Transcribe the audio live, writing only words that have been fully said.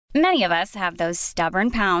Many of us have those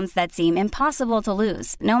stubborn pounds that seem impossible to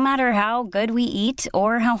lose, no matter how good we eat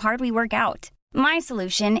or how hard we work out. My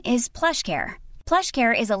solution is PlushCare.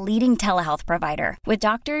 PlushCare is a leading telehealth provider with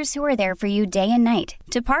doctors who are there for you day and night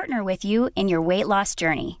to partner with you in your weight loss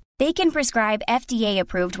journey. They can prescribe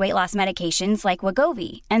FDA-approved weight loss medications like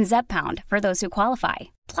Wegovy and Zepbound for those who qualify.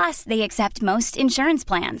 Plus, they accept most insurance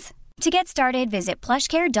plans. To get started, visit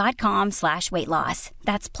plushcare.com/weightloss.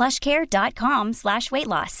 That's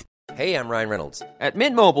plushcare.com/weightloss. Hey, I'm Ryan Reynolds. At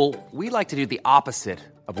Mint Mobile, we like to do the opposite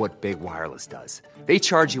of what Big Wireless does. They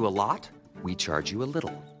charge you a lot, we charge you a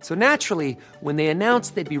little. So naturally, when they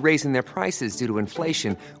announced they'd be raising their prices due to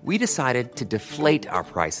inflation, we decided to deflate our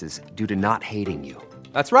prices due to not hating you.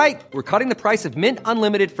 That's right. We're cutting the price of Mint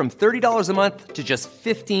Unlimited from $30 a month to just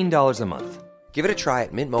 $15 a month. Give it a try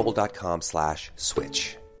at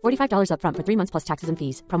mintmobile.com/switch. $45 up front for 3 months plus taxes and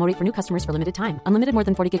fees. Promo rate for new customers for limited time. Unlimited more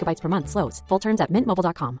than 40 gigabytes per month. Slows full terms at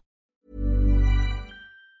mintmobile.com.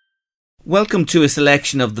 Welcome to a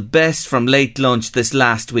selection of the best from Late Lunch this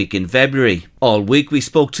last week in February. All week we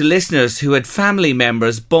spoke to listeners who had family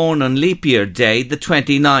members born on leap year day, the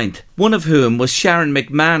 29th, one of whom was Sharon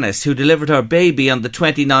McManus, who delivered her baby on the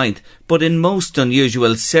 29th, but in most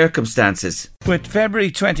unusual circumstances. With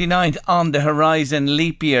February 29th on the horizon,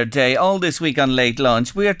 leap year day, all this week on Late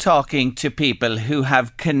Lunch, we're talking to people who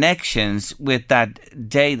have connections with that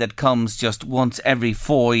day that comes just once every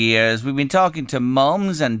 4 years. We've been talking to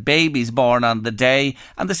mums and babies born on the day,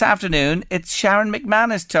 and this afternoon it's Sharon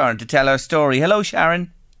McManus' turn to tell her story. Hello,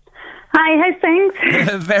 Sharon. Hi, how's things?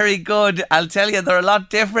 Very good. I'll tell you, they're a lot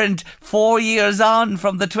different 4 years on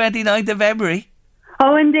from the 29th of February.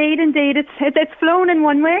 Oh, indeed. It's flown in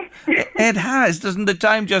one way. It has. Doesn't the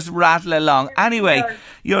time just rattle along? Anyway,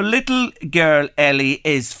 your little girl, Ellie,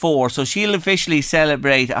 is 4, so she'll officially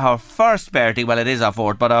celebrate her first birthday. Well, it is her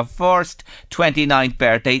 4th, but her first 29th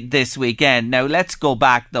birthday this weekend. Now, let's go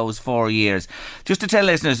back those 4 years. Just to tell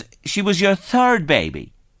listeners, she was your third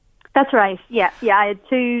baby. That's right. Yeah. I had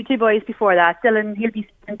two boys before that. Dylan, he'll be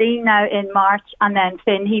 17 now in March, and then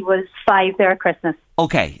Finn, he was 5 there at Christmas.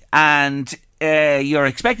 Okay, and you're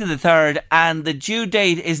expecting the 3rd, and the due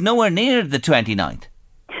date is nowhere near the 29th.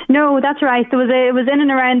 No, that's right. It was in and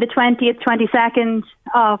around the 20th, 22nd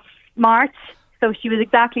of March. So she was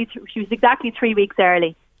exactly 3 weeks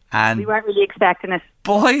early. And we weren't really expecting it.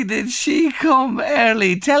 Boy, did she come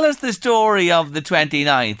early. Tell us the story of the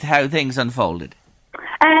 29th, how things unfolded.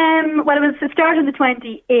 Well, it was the start of the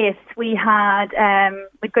 28th. We got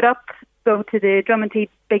up, go to the Drum and Tea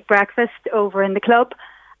big breakfast over in the club,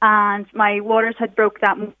 and my waters had broke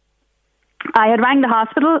that. I had rang the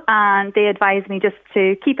hospital and they advised me just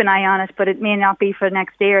to keep an eye on it, but it may not be for the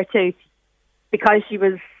next day or two because she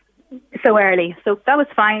was so early. So that was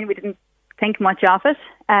fine. We didn't think much of it.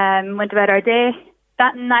 Went about our day.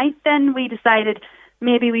 That night then we decided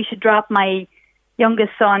maybe we should drop my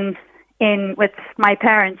youngest son in with my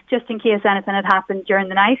parents just in case anything had happened during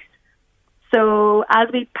the night. So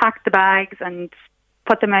as we packed the bags and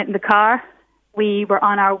put them out in the car, we were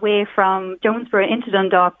on our way from Jonesborough into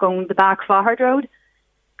Dundalk going the back Faughard Road.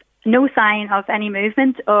 No sign of any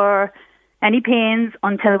movement or any pains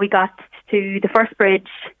until we got to the first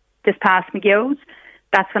bridge just past McGeo's.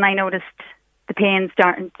 That's when I noticed the pains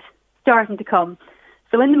starting to come.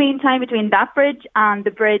 So in the meantime, between that bridge and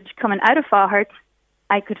the bridge coming out of Faughard,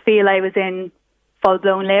 I could feel I was in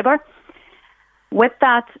full-blown labour. With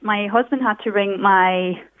that, my husband had to ring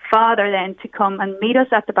my father then to come and meet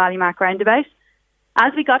us at the Ballymac roundabout.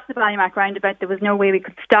 As we got to the Ballymac roundabout, there was no way we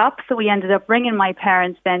could stop, so we ended up ringing my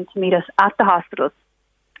parents then to meet us at the hospital.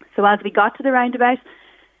 So as we got to the roundabout,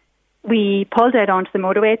 we pulled out onto the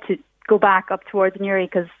motorway to go back up towards Newry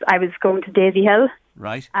because I was going to Daisy Hill.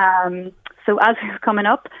 Right. So as we were coming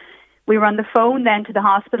up, we were on the phone then to the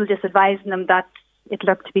hospital just advising them that it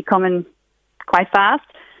looked to be coming quite fast.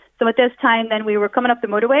 So at this time then we were coming up the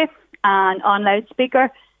motorway and on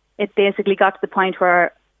loudspeaker, it basically got to the point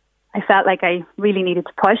where I felt like I really needed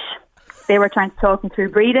to push. They were trying to talk me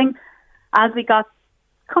through breathing. As we got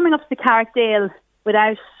coming up to the Carrickdale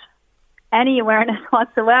without any awareness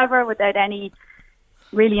whatsoever, without any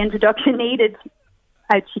really introduction needed,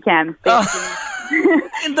 out she came.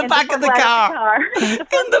 In the back of the car.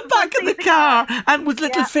 In the back of the car. And was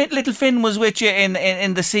little Finn was with you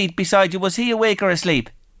in the seat beside you. Was he awake or asleep?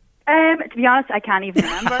 To be honest, I can't even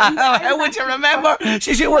remember. How would you remember?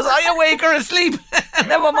 She was I awake or asleep?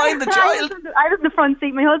 Never mind the child. I was in the front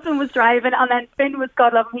seat. My husband was driving, and then Finn was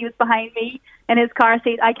God love him. He was behind me in his car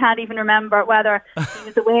seat. I can't even remember whether he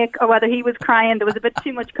was awake or whether he was crying. There was a bit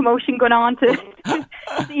too much commotion going on to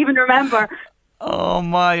even remember. Oh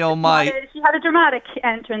my, oh my. She had a dramatic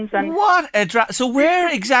entrance. And So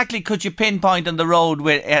where exactly could you pinpoint on the road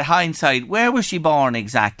with hindsight? Where was she born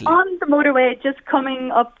exactly? On the motorway, just coming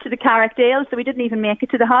up to the Carrickdale, so we didn't even make it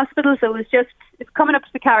to the hospital, so it's coming up to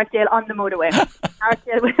the Carrickdale on the motorway.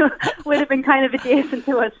 Carrickdale would have been kind of adjacent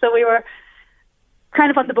to us, so we were kind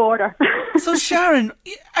of on the border. So Sharon,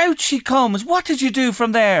 out she comes. What did you do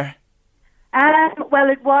from there? Well,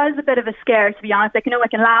 it was a bit of a scare, to be honest. I can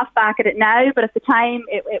laugh back at it now, but at the time,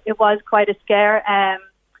 it was quite a scare.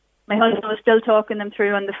 My husband was still talking them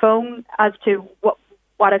through on the phone as to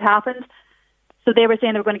what had happened. So they were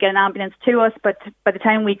saying they were going to get an ambulance to us, but by the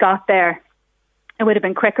time we got there, it would have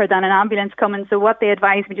been quicker than an ambulance coming. So what they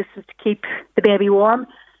advised me just was to keep the baby warm.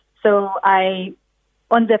 So I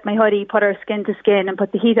unzipped my hoodie, put her skin to skin, and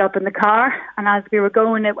put the heat up in the car. And as we were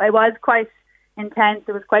going, it was quite intense.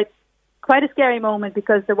 It was quite a scary moment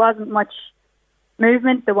because there wasn't much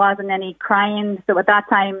movement. There wasn't any crying. So at that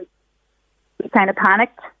time, we kind of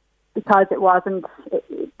panicked because it wasn't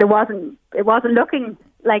looking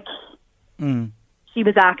like she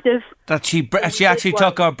was active. That she actually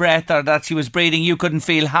took her breath, or that she was breathing. You couldn't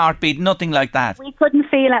feel heartbeat, nothing like that. We couldn't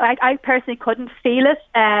feel it. I personally couldn't feel it.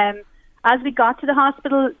 As we got to the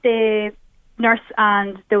hospital, the nurse,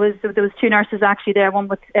 and there was two nurses actually there, one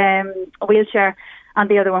with a wheelchair and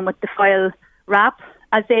the other one with the foil wrap.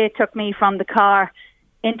 As they took me from the car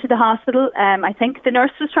into the hospital, I think the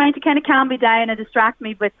nurse was trying to kind of calm me down and distract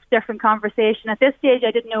me with different conversation. At this stage,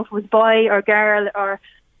 I didn't know if it was boy or girl or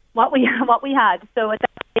what we had. So at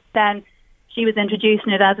that stage, then she was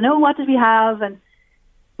introducing it as, "No, what did we have?" And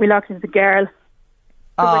we looked at the girl.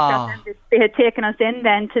 They had taken us in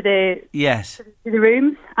then to the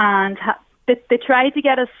room, and they tried to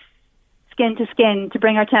get us skin to skin to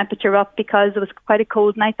bring our temperature up because it was quite a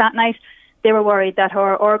cold night that night. They were worried that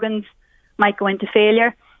her organs might go into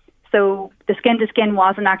failure. So the skin to skin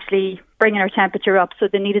wasn't actually bringing her temperature up, so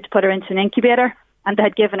they needed to put her into an incubator, and they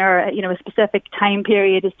had given her a specific time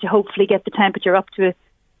period is to hopefully get the temperature up to a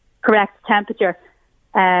correct temperature.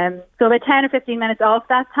 So about 10 or 15 minutes off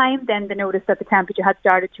that time, then they noticed that the temperature had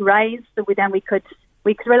started to rise, so we could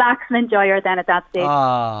relax and enjoy her then at that stage.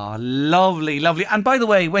 Oh, lovely, lovely. And by the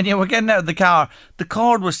way, when you were getting out of the car, the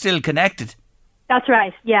cord was still connected. That's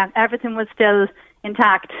right, yeah. Everything was still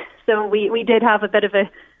intact. So we did have a bit of a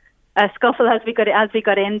scuffle as we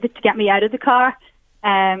got in to get me out of the car.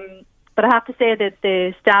 But I have to say that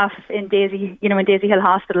the staff in Daisy Hill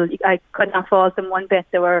Hospital, I could not fault them one bit.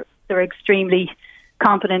 They were extremely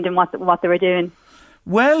competent in what they were doing.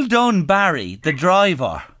 Well done, Barry, the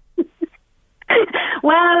driver.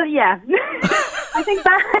 Well, yeah. I think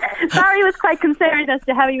Barry was quite concerned as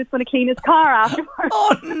to how he was going to clean his car afterwards.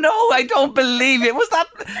 Oh no, I don't believe it. Was that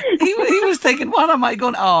he was thinking, what am I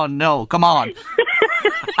going? Oh no, come on.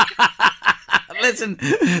 Listen,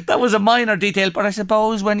 that was a minor detail, but I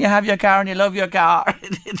suppose when you have your car and you love your car,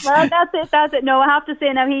 well, that's it. No, I have to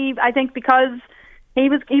say now, I think because he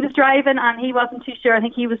was driving and he wasn't too sure. I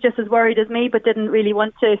think he was just as worried as me, but didn't really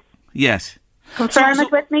want to. Yes. Confirm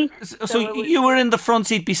it with me. So you were in the front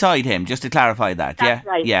seat beside him, just to clarify that, that's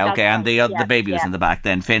right. Yeah, okay, and the baby was in the back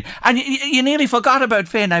then, Finn. And you nearly forgot about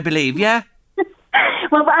Finn, I believe, yeah?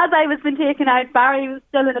 Well, as I was being taken out, Barry was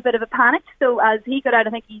still in a bit of a panic. So as he got out, I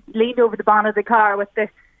think he leaned over the bonnet of the car with the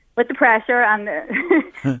pressure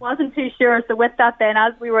and wasn't too sure. So with that then,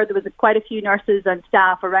 as we were, there was quite a few nurses and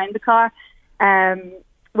staff around the car.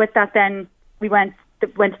 With that then, we went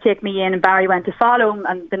to take me in, and Barry went to follow him,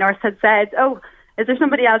 and the nurse had said, "Oh, is there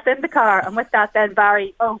somebody else in the car?" And with that then,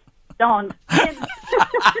 Barry, dawned.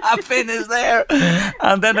 Finn is there.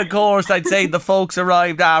 And then of course I'd say the folks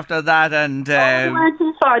arrived after that, and they weren't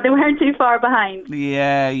too far. They weren't too far behind.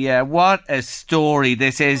 Yeah, what a story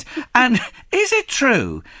this is. And is it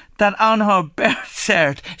true that on her birth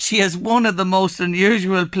cert she has one of the most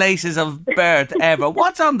unusual places of birth ever?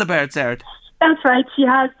 What's on the birth cert? That's right, she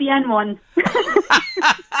has the N1.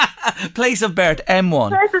 Place of birth, M1.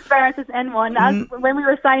 Place of birth is N1. When we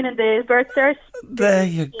were signing the birth cert, there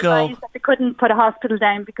you go. They couldn't put a hospital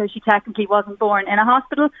down because she technically wasn't born in a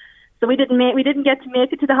hospital. So we didn't get to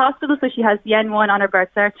make it to the hospital, so she has the N1 on her birth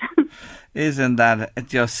cert. Isn't that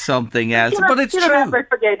just something else? But it's true.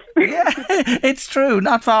 Yeah, it's true.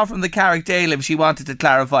 Not far from the Carrickdale, if she wanted to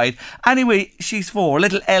clarify it. Anyway, she's 4.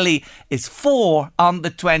 Little Ellie is 4 on the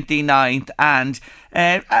 29th, and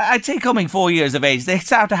I'd say coming 4 years of age, they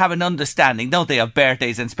start to have an understanding, don't they, of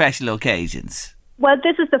birthdays and special occasions? Well,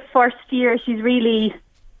 this is the first year she's really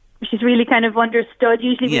kind of understood.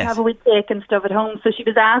 Usually we have a wee cake and stuff at home, so she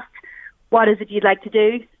was asked, "What is it you'd like to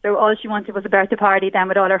do?" So all she wanted was a birthday party then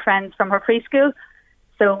with all her friends from her preschool.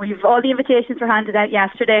 So we've all the invitations were handed out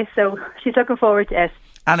yesterday, so she's looking forward to it.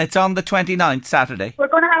 And it's on the 29th, Saturday. We're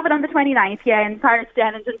going to have it on the 29th, in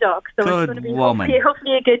Parisden and Dundalk. So Good it's going to be woman.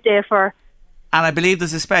 hopefully a good day for her. And I believe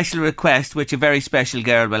there's a special request which a very special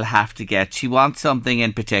girl will have to get. She wants something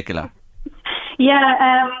in particular.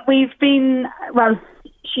 Yeah, we've been,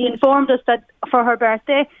 she informed us that for her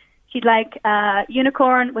birthday, she'd like a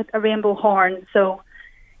unicorn with a rainbow horn. So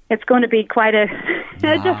it's going to be quite a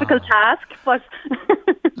difficult task, but...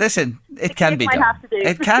 Listen, it can be done.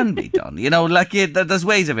 It can be done. You know, there's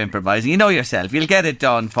ways of improvising. You know yourself. You'll get it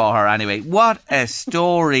done for her anyway. What a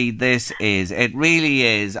story this is. It really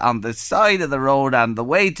is. On the side of the road and the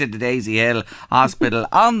way to the Daisy Hill Hospital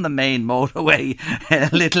on the main motorway,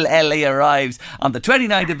 little Ellie arrives on the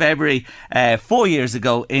 29th of February, 4 years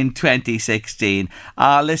ago in 2016.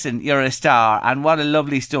 Listen, you're a star, and what a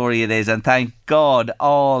lovely story it is. And thank God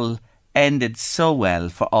all ended so well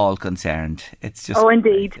for all concerned. It's just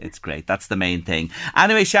indeed. It's great. That's the main thing.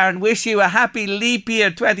 Anyway, Sharon, wish you a happy leap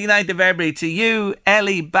year, 29th of February, to you,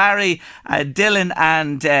 Ellie, Barry, Dylan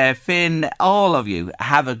and Finn. All of you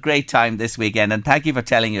have a great time this weekend, and thank you for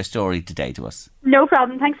telling your story today to us. No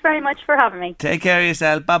problem. Thanks very much for having me. Take care of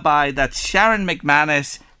yourself. Bye-bye. That's Sharon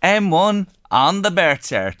McManus, M1 on the birth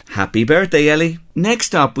cert. Happy birthday, Ellie.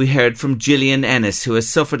 Next up, we heard from Gillian Ennis, who has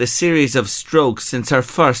suffered a series of strokes since her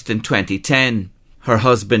first in 2010. Her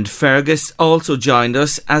husband Fergus also joined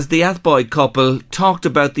us as the Athboy couple talked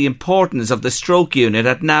about the importance of the stroke unit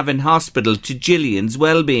at Navan Hospital to Gillian's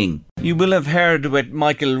well-being. You will have heard with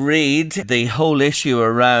Michael Reid the whole issue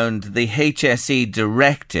around the HSE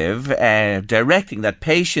directive directing that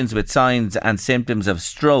patients with signs and symptoms of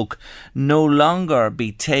stroke no longer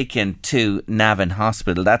be taken to Navan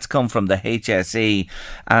Hospital. That's come from the HSE,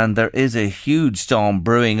 and there is a huge storm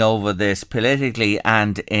brewing over this politically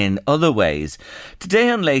and in other ways. Today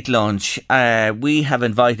on Late Lunch, we have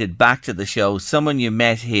invited back to the show someone you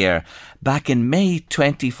met here back in May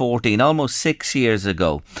 2014, almost 6 years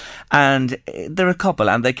ago. And they're a couple,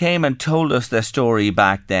 and they came and told us their story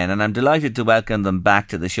back then. And I'm delighted to welcome them back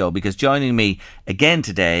to the show, because joining me again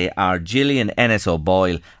today are Gillian Ennis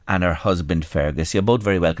O'Boyle and her husband Fergus. You're both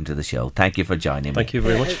very welcome to the show. Thank you for joining me. Thank you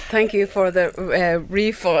very much. Thank you for the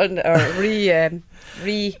refund or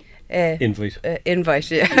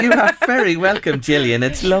invite. Yeah. You are very welcome, Gillian.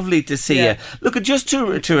 It's lovely to see you. Look, just to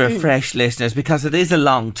refresh listeners, because it is a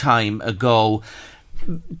long time ago,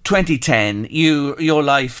 2010, your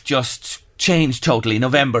life just changed totally.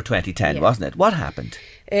 November 2010, wasn't it? What happened?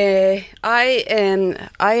 I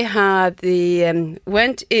had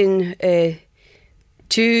went in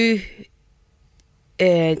to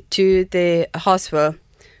the hospital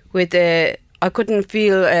with I couldn't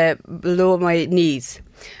feel below my knees.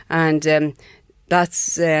 And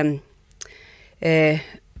that's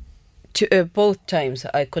both times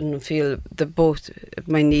I couldn't feel both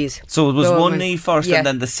my knees. So it was one knee first and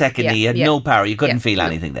then the second knee. You had no power. You couldn't feel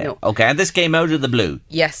anything there. No. Okay, and this came out of the blue.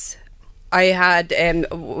 Yes. I had,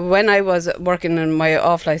 when I was working on my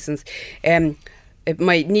off licence,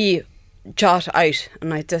 my knee shot out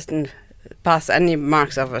and I didn't pass any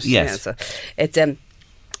marks of it. Yes. So it's,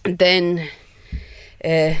 then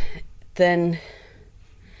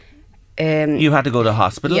you had to go to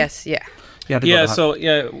hospital? Yes, yeah.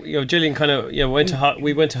 Gillian kind of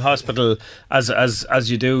we went to hospital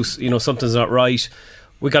as you do. You know, something's not right.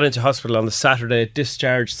 We got into hospital on the Saturday,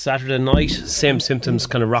 discharged Saturday night. Same symptoms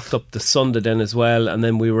kind of rocked up the Sunday then as well, and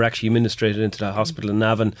then we were actually administrated into the hospital in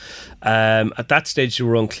Navan. At that stage, we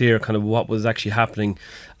were unclear kind of what was actually happening,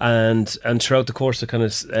 and throughout the course of kind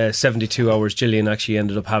of 72 hours, Gillian actually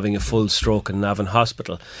ended up having a full stroke in Navan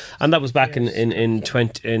Hospital, and that was back in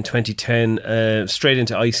 2010. Straight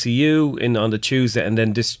into ICU on the Tuesday, and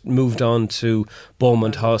then moved on to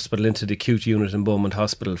Beaumont Hospital, into the acute unit in Beaumont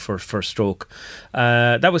Hospital for stroke.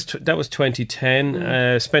 That was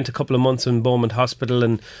 2010. Spent a couple of months in Beaumont Hospital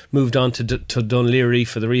and moved on to Dunleary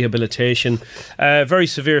for the rehabilitation. Very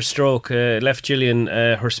severe stroke. Left Gillian.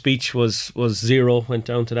 Her speech was zero. Went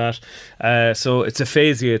down to that. So it's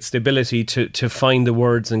aphasia. It's the ability to find the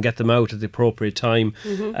words and get them out at the appropriate time.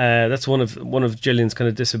 That's one of Gillian's kind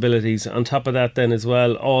of disabilities. On top of that, then as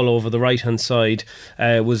well, all over the right hand side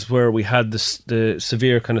was where we had the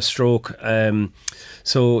severe kind of stroke.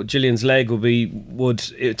 So Gillian's leg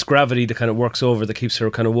it's gravity that kind of works over that keeps her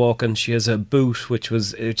kind of walking. She has a boot which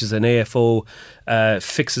is an AFO,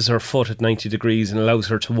 fixes her foot at 90 degrees and allows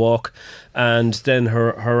her to walk, and then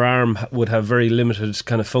her arm would have very limited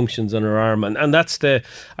kind kind of functions on her arm, and that's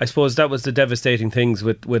I suppose that was the devastating things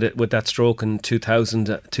with that stroke in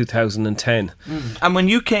 2010. And when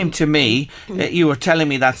you came to me, you were telling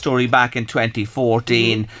me that story back in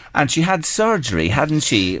 2014, and she had surgery, hadn't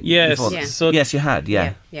she? Yes. Yeah. So yes, you had.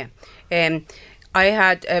 Yeah. I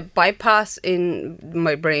had a bypass in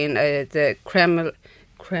my brain, the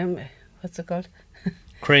what's it called?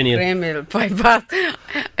 Cranial bypass.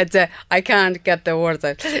 I can't get the words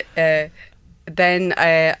out. Then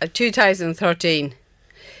 2013.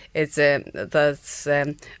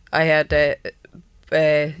 I had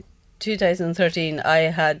 2013. I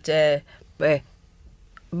had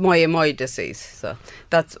myomoid disease. So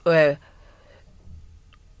that's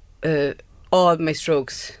all my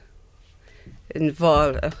strokes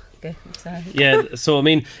involved. Okay, sorry. Yeah, so I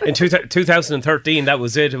mean, in 2013, that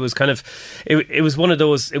was it. It was kind of, it was one of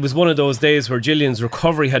those days where Gillian's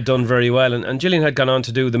recovery had done very well, and Gillian had gone on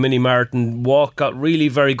to do the mini marathon walk, got really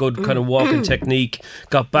very good kind of walking technique,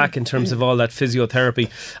 got back in terms of all that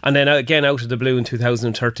physiotherapy, and then again out of the blue in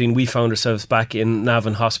 2013, we found ourselves back in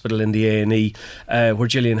Navan Hospital in the A&E, where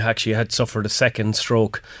Gillian actually had suffered a second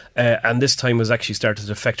stroke, and this time was actually started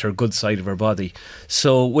to affect her good side of her body.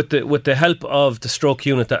 So with the help of the stroke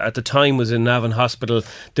unit that at the time was in Navan Hospital,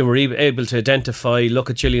 they were able to identify, look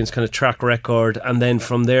at Gillian's kind of track record, and then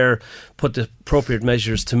from there put the appropriate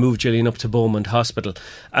measures to move Gillian up to Beaumont Hospital,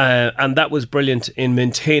 and that was brilliant in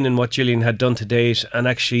maintaining what Gillian had done to date and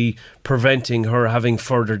actually preventing her having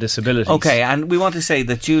further disabilities. Okay, and we want to say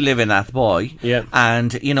that you live in Athboy,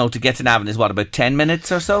 and to get to Navan is what, about 10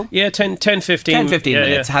 minutes or so? Yeah, 10, 15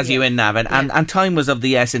 minutes has you in Navan, and time was of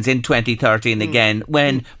the essence in 2013 again,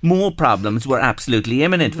 when more problems were absolutely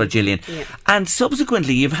imminent for Gillian. And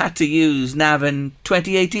subsequently you've had to use Navan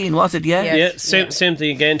 2018, was it? Same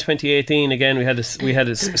thing again. 2018 again, we had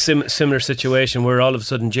a similar situation where all of a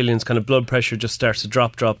sudden Gillian's kind of blood pressure just starts to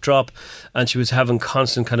drop, and she was having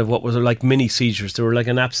constant kind of what was like mini seizures. They were like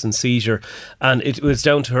an absent seizure, and it was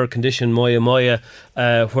down to her condition moya,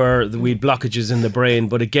 where we had blockages in the brain.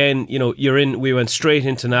 But again, we went straight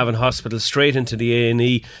into Navan Hospital, straight into the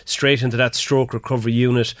A&E, straight into that stroke recovery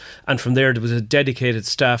unit, and from there was a dedicated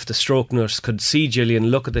staff. The stroke nurse could see Gillian,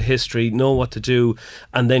 look at the history, know what to do,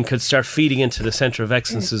 and then could start feeding into the centre of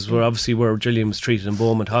excellences where Gillian was treated in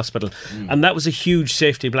Beaumont Hospital. And that was a huge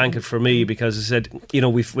safety blanket for me, because I said,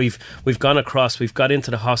 we've gone across, we've got into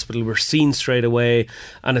the hospital, we're seen straight away,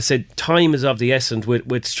 and I said time is of the essence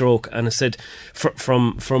with stroke. And I said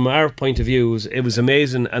from our point of view, it was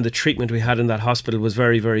amazing, and the treatment we had in that hospital was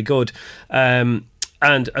very, very good.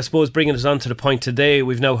 And I suppose bringing us on to the point today,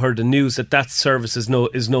 we've now heard the news that service is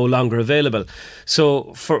no longer available.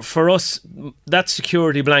 So for us, that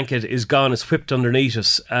security blanket is gone, it's whipped underneath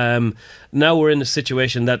us. Now we're in a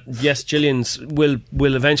situation that, yes, Gillian's will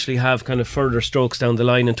eventually have kind of further strokes down the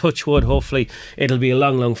line, and touch wood, hopefully it'll be a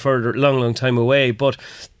long time away. But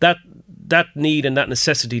that need and that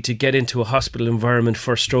necessity to get into a hospital environment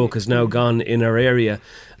for stroke is now gone in our area.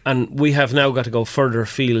 And we have now got to go further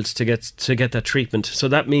afield to get that treatment. So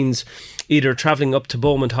that means either travelling up to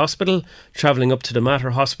Beaumont Hospital, travelling up to the Mater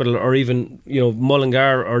Hospital, or even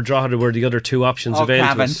Mullingar or Drogheda were the other two options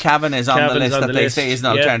available. Cavan is on the list that they say is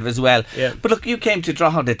an alternative as well. Yeah. But look, you came to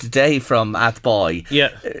Drogheda today from Athboy. Yeah.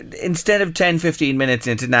 Instead of 10-15 minutes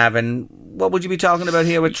into Navan, what would you be talking about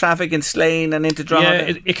here with traffic in Slane and into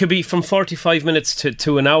Drogheda? Yeah, it could be from 45 minutes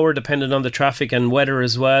to an hour, depending on the traffic and weather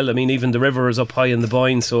as well. I mean, even the river is up high in the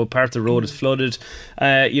Boyne, so part of the road is flooded.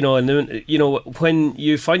 And when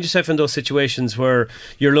you find yourself in those situations where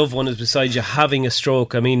your loved one is beside you having a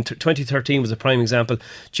stroke, I mean, 2013 was a prime example.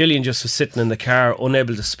 Gillian just was sitting in the car,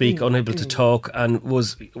 unable to speak, unable to talk, and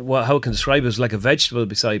was, how I can describe it, was like a vegetable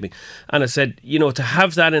beside me. And I said, to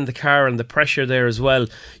have that in the car and the pressure there as well,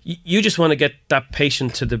 you just want to get that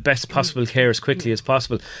patient to the best possible care as quickly as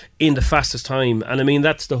possible in the fastest time. And I mean,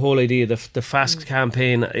 that's the whole idea. The FAST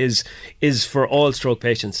campaign is for all stroke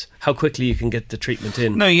patients, how quickly you can get the treatment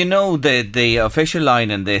in. Now, the official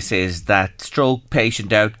line in this is that stroke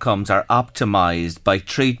patient outcomes are optimised by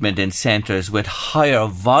treatment in centres with higher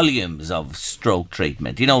volumes of stroke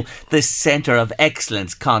treatment. This centre of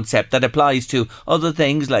excellence concept that applies to other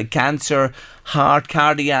things like cancer, heart,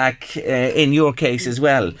 cardiac, in your case as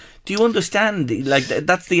well. Do you understand? Like,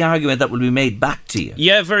 that's the argument that will be made back to you.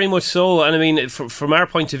 Yeah, very much so. And I mean, from our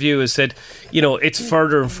point of view, is said, you know, it's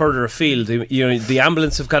further and further afield. You know, the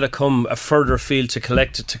ambulance have got to come a further afield to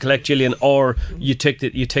collect Gillian, or you take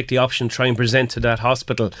the option to try and present to that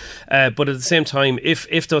hospital. But at the same time,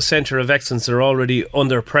 if those centre of excellence are already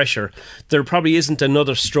under pressure, there probably isn't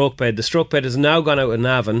another stroke bed. The stroke bed has now gone out in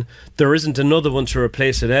Navan. There isn't another one to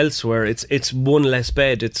replace it elsewhere. It's one less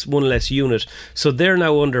bed. It's one less unit. So they're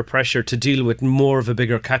now under pressure to deal with more of a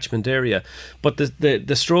bigger catchment area. But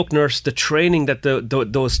the stroke nurse, the training that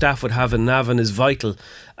those staff would have in Navan is vital,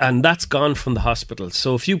 and that's gone from the hospital.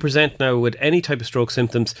 So if you present now with any type of stroke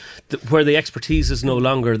symptoms where the expertise is no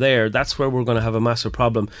longer there, that's where we're going to have a massive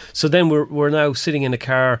problem. So then we're now sitting in a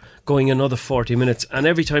car going another 40 minutes, and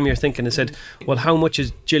every time you're thinking, I said, well, how much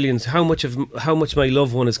is Gillian's, how much my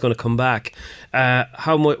loved one is going to come back,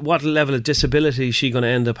 what level of disability is she going to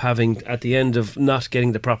end up having at the end of not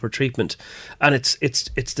getting the proper treatment. And it's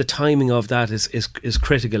the timing of that is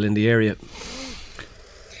critical in the area.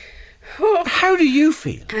 How do you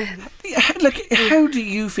feel? How do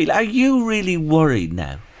you feel? Are you really worried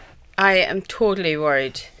now? I am totally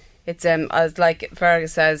worried. It's as like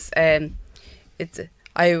Fergus says, I'm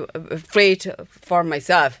afraid for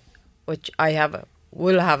myself, which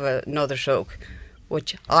will have another stroke,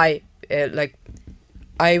 which I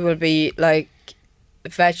will be like a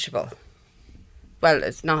vegetable. Well,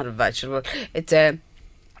 it's not a vegetable. It's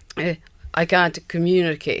I can't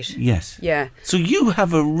communicate. Yes. Yeah. So you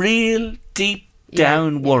have a real deep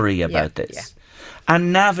down worry about this. Yeah.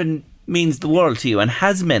 And Navan means the world to you and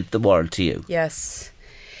has meant the world to you. Yes.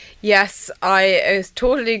 Yes, I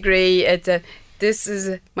totally agree. This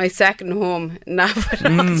is my second home,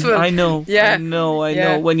 Navan. I know. Yeah. I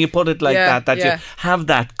know. When you put it like that you have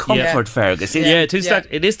that comfort, Fergus. It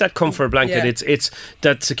is that comfort blanket. Yeah. It's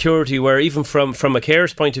that security where even from a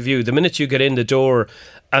carer's point of view, the minute you get in the door,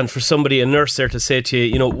 and for somebody, a nurse there, to say to you,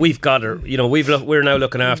 you know, we've got her, you know, we're now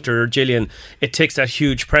looking after Gillian, it takes that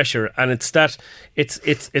huge pressure, and it's that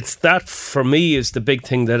for me is the big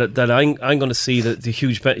thing that I'm going to see the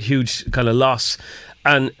huge kind of loss.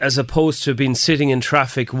 And as opposed to being sitting in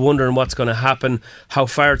traffic wondering what's going to happen, how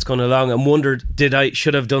far it's going along, and wondered,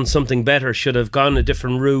 should have done something better, should have gone a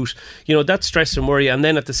different route, you know, that's stress and worry. And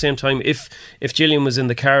then at the same time, if Gillian was in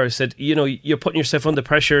the car, I said, you know, you're putting yourself under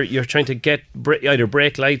pressure, you're trying to get either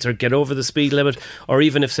brake lights or get over the speed limit, or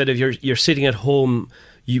even if you're sitting at home,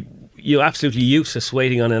 you're absolutely useless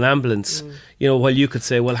waiting on an ambulance. You know, while you could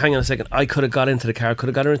say, well, hang on a second, I could have got her into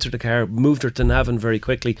the car, moved her to Navan very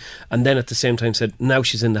quickly, and then at the same time said, now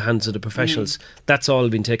she's in the hands of the professionals. That's all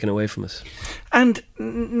been taken away from us. And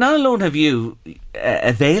not alone have you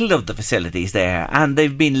availed of the facilities there, and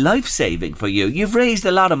they've been life-saving for you. You've raised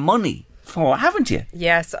a lot of money for, haven't you?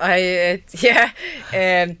 Yes, I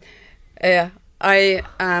am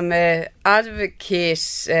an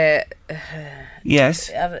advocate. Yes.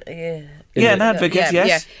 An advocate.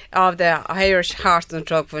 Yes. Of the Irish Heart and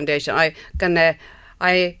Stroke Foundation.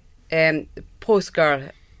 I post girl,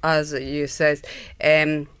 as you says.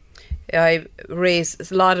 I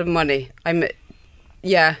raise a lot of money.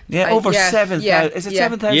 Over 7,000. Is it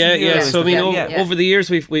 7,000? Yeah. So I mean, over the years,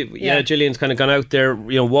 we've Gillian's kind of gone out there,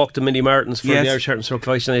 you know, walked the mini marathons for the Irish Heart and Stroke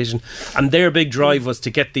Foundation, and their big drive was to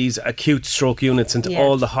get these acute stroke units into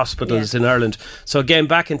all the hospitals in Ireland. So again,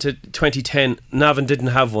 back into 2010, Navan didn't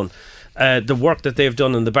have one. The work that they've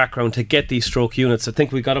done in the background to get these stroke units, I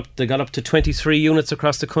think they got up to 23 units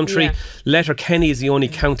across the country. Letterkenny is the only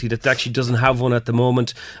county that actually doesn't have one at the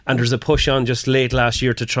moment, and there's a push on just late last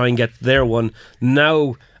year to try and get their one.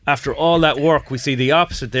 Now, after all that work, we see the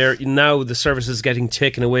opposite there. Now the service is getting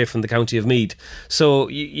taken away from the county of Meath. So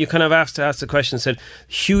you kind of have to ask the question, said,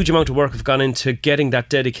 huge amount of work have gone into getting that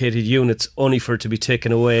dedicated units only for it to be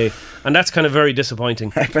taken away. And that's kind of very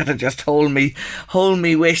disappointing. I better just hold me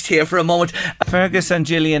wished here for a moment. Fergus and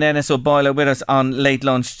Gillian Ennis O'Boyle are with us on Late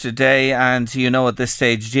Lunch today. And you know, at this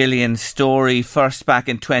stage, Gillian's story, first back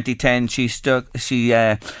in 2010, she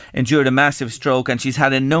endured a massive stroke, and she's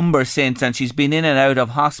had a number since, and she's been in and out of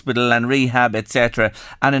hospital and rehab, etc.,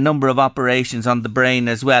 and a number of operations on the brain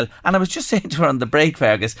as well. And I was just saying to her on the break,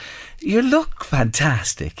 Fergus, you look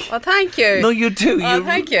fantastic. Oh, thank you. No, you do.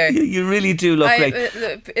 Thank you. You really do look great.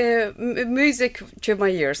 Music to my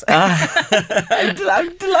ears. I'm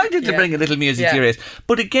delighted to bring a little music to your ears.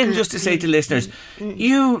 But again, just to say to listeners,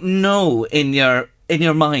 you know in your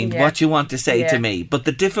mind what you want to say to me, but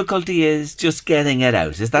the difficulty is just getting it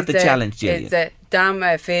out. Is that the challenge, Gillian? It's a damn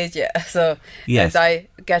aphasia. So as I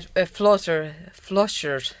get flustered.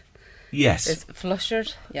 Yes. It's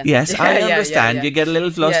flustered? Yeah. Yes, I understand. You get a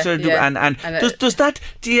little flustered. And does that,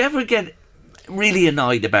 do you ever get really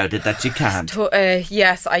annoyed about it that you can't?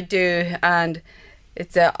 Yes, I do, and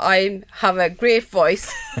it's I have a great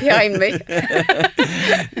voice behind me.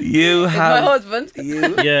 You have my husband.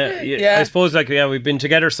 Yeah. I suppose we've been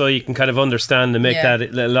together, so you can kind of understand and make that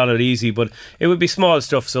a lot of it easy. But it would be small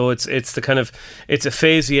stuff. So it's the kind of it's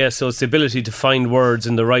aphasia. So it's the ability to find words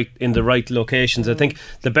in the right locations. I think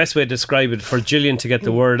the best way to describe it for Gillian to get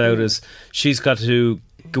the word out is she's got to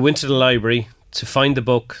go into the library to find the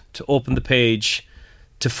book, to open the page,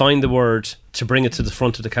 to find the word, to bring it to the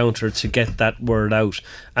front of the counter to get that word out.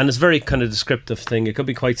 And it's very kind of descriptive thing. It could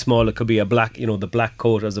be quite small. It could be a black, the black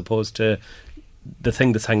coat as opposed to the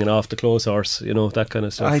thing that's hanging off the clothes horse, that kind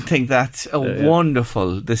of stuff. I think that's a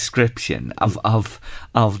wonderful description of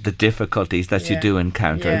the difficulties that you do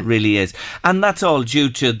encounter. It really is. And that's all due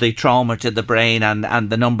to the trauma to the brain and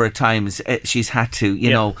the number of times she's had to,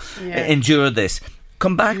 endure this.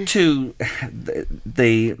 Come back to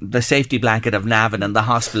the safety blanket of Navan and the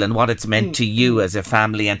hospital and what it's meant to you as a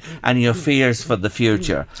family and your fears for the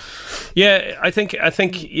future. Yeah, I think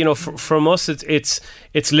from us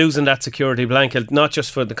it's losing that security blanket, not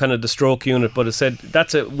just for the kind of the stroke unit, but I said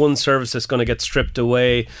that's one service that's going to get stripped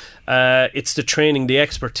away. It's the training, the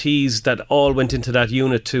expertise that all went into that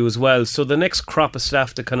unit too as well. So the next crop of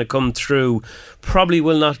staff to kind of come through probably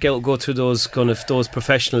will not go through those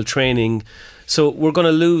professional training. So we're going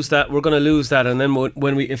to lose that. And then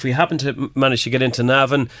if we happen to manage to get into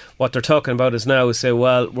Navan, what they're talking about is say,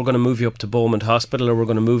 well, we're going to move you up to Beaumont Hospital, or we're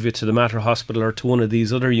going to move you to the Mater Hospital, or to one of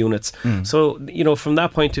these other units. So from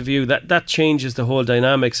that point of view, that changes the whole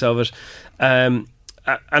dynamics of it.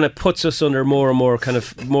 And it puts us under more and more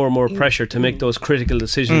pressure to make those critical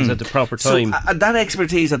decisions at the proper time. So that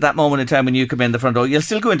expertise at that moment in time when you come in the front door, you'll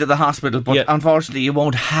still go into the hospital, but unfortunately you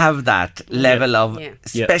won't have that level of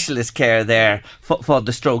specialist care there for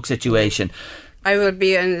the stroke situation. I will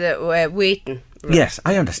be in the waiting. Right. Yes,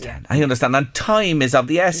 I understand. And time is of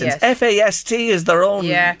the essence. Yes. FAST is their own.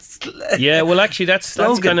 Yeah. Well, actually, that's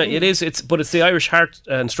kind of it is. But it's the Irish Heart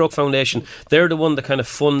and Stroke Foundation. They're the one that kind of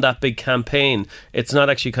fund that big campaign. It's not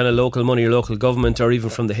actually kind of local money or local government or even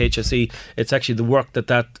from the HSE. It's actually the work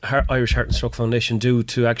that Irish Heart and Stroke Foundation do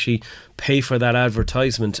to actually pay for that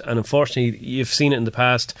advertisement. And unfortunately, you've seen it in the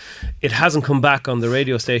past. It hasn't come back on the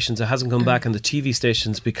radio stations. It hasn't come back on the TV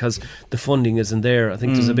stations because the funding isn't there. I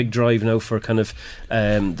think there's a big drive now for kind of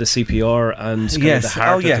the CPR and kind of the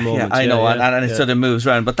heart at the moment. I know, and it sort of moves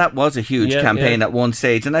around. But that was a huge campaign at one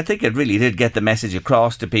stage, and I think it really did get the message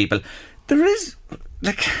across to people. There is,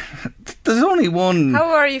 there's only one.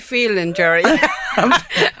 How are you feeling, Jerry?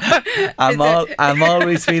 I'm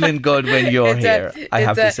always feeling good when you're here. I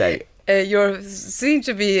have to say. You seem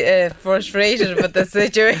to be frustrated with the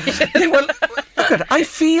situation. Well, I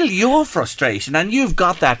feel your frustration, and you've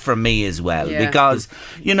got that from me as well, because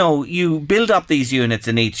you build up these units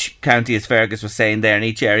in each county, as Fergus was saying there, in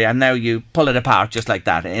each area, and now you pull it apart just like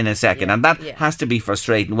that in a second, and that has to be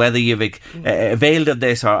frustrating, whether you've availed of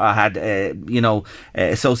this or had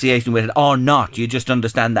association with it or not. You just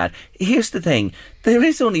understand that. Here's the thing: there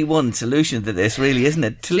is only one solution to this, really, isn't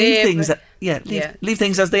it? To leave things. Leave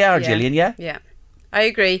things as they are, Gillian. Yeah, I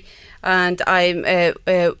agree, and I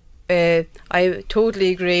totally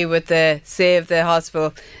agree with the Save the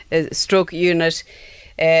Hospital Stroke Unit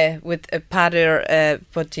with Pader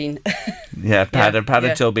Putin.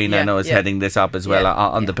 Pader Tobin, I know, is heading this up as well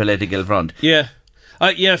on the political front. You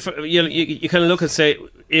kind of look and say,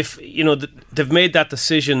 if they've made that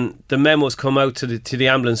decision, the memos come out to the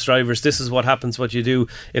ambulance drivers. This is what happens, what you do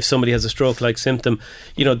if somebody has a stroke-like symptom.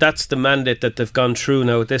 That's the mandate that they've gone through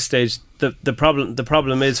now at this stage. The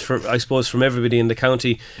problem is, for I suppose, from everybody in the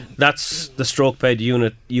county, that's the stroke bed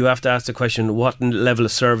unit. You have to ask the question: what level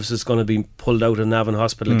of service is going to be pulled out of Navan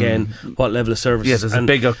Hospital again? What level of service? Yeah, there's a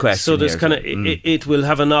bigger question. So there's kind of it will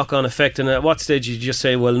have a knock-on effect. And at what stage you just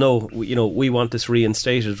say, well, no, we want this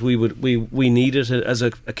reinstated. We need it as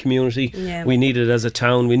a community. Yeah. We need it as a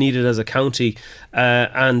town. We need it as a county.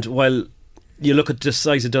 And while you look at the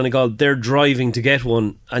size of Donegal, they're driving to get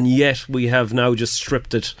one, and yet we have now just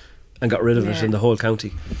stripped it and got rid of it in the whole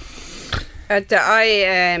county.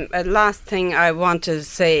 Last thing I want to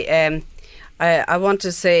say, I want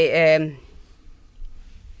to say.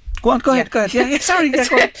 Go ahead. Yeah, sorry. Go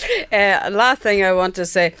on. Last thing I want to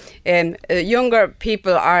say, younger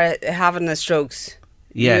people are having the strokes.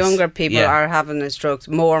 Yes. Younger people are having the strokes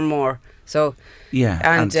more and more. So we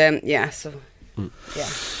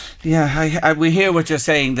hear what you're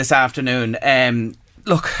saying this afternoon.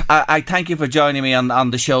 Look, I thank you for joining me on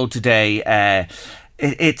the show today.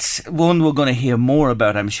 it's one we're going to hear more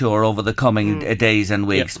about, I'm sure, over the coming days and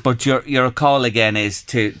weeks. Yeah. But your call again is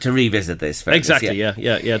to revisit this. Fergus, exactly.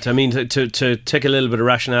 Yeah. I mean, to take a little bit of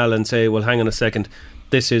rationale and say, well, hang on a second.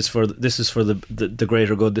 This is for the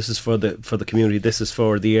greater good. This is for the community. This is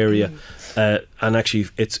for the area, and actually,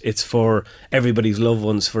 it's for everybody's loved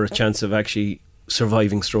ones for a chance of actually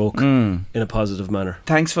surviving stroke in a positive manner.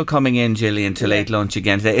 Thanks for coming in, Gillian, to Late Lunch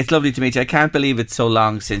again today. It's lovely to meet you. I can't believe it's so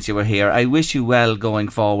long since you were here. I wish you well going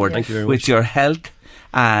forward. Thank you very much. With your health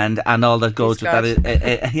and all that goes with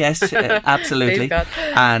that. Yes, absolutely.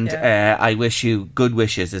 And I wish you good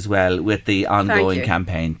wishes as well with the ongoing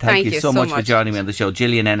campaign. Thank you so much for joining me on the show.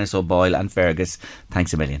 Gillian Ennis O'Boyle and Fergus,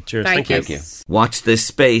 thanks a million. Cheers. Thank you. Watch this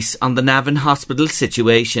space on the Navan Hospital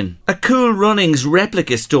situation. A Cool Runnings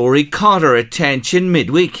replica story caught our attention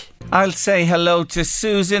midweek. I'll say hello to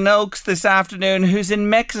Susan Oakes this afternoon, who's in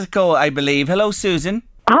Mexico, I believe. Hello, Susan.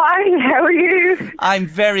 Hi, how are you? I'm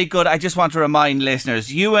very good. I just want to remind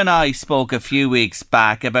listeners, you and I spoke a few weeks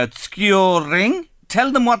back about skewering.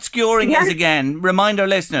 Tell them what skewering is again. Remind our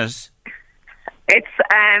listeners. It's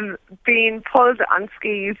being pulled on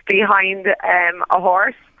skis behind a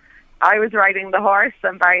horse. I was riding the horse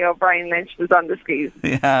and Barry O'Brien Lynch was on the skis.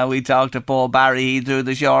 Yeah, we talked to Paul Barry. He threw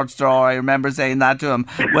the short straw. I remember saying that to him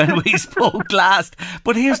when we spoke last.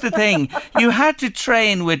 But here's the thing. You had to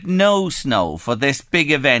train with no snow for this big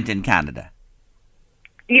event in Canada.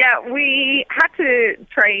 Yeah, we had to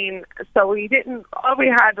train. So we didn't... All we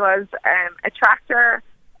had was a tractor,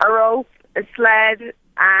 a rope, a sled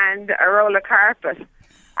and a roll of carpet.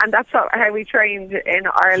 And that's how we trained in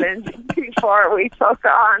Ireland before we took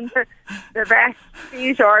on the best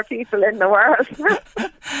seashore people in the world.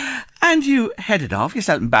 And you headed off,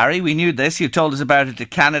 yourself and Barry. We knew this. You told us about it to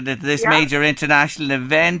Canada, to this major international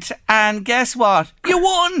event. And guess what? You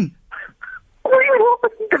won! We won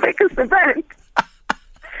the biggest event.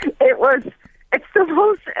 It's the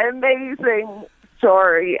most amazing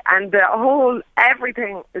story, and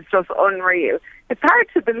everything is just unreal. It's hard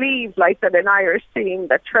to believe, that an Irish team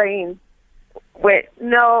that trains with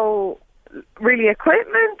no really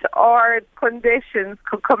equipment or conditions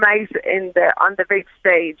could come out on the big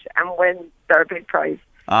stage and win their big prize.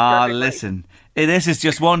 Listen, this is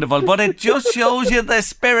just wonderful, but it just shows you the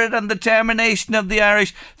spirit and determination of the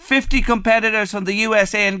Irish. 50 competitors from the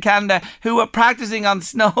USA and Canada who were practicing on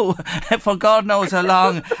snow for God knows how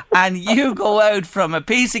long, and you go out from a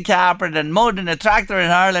piece of carpet and mud and a tractor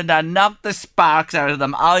in Ireland and knock the sparks out of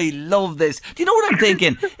them. I love this. Do you know what I'm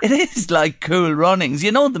thinking? It is like Cool Runnings.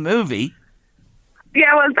 You know the movie?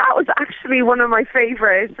 Yeah, well, that was actually one of my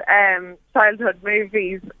favourite childhood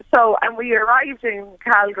movies. So, and we arrived in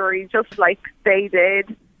Calgary just like they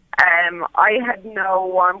did. I had no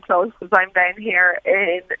warm clothes because I'm down here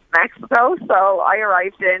in Mexico. So I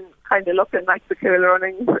arrived in kind of looking like the Cool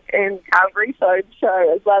Runnings in Calgary. So I'm sure I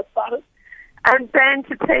was well spotted. And then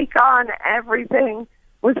to take on everything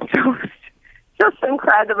was just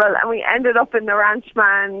incredible. And we ended up in the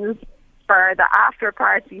Ranchman's for the after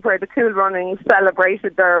party where the Cool Runnings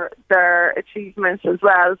celebrated their achievements as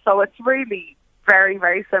well. So it's really very,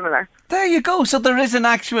 very similar. There you go. So there is an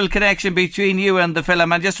actual connection between you and the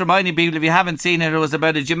film. And just reminding people, if you haven't seen it, it was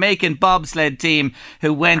about a Jamaican bobsled team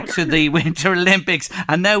who went to the Winter Olympics.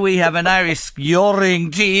 And now we have an Irish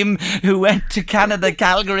skewering team who went to Canada,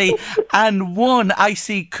 Calgary, and won. I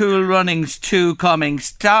see Cool Runnings 2 coming,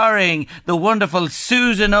 starring the wonderful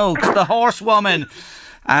Susan Oakes, the horsewoman,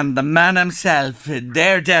 and the man himself,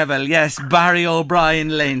 Daredevil, yes, Barry O'Brien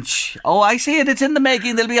Lynch. Oh, I see it. It's in the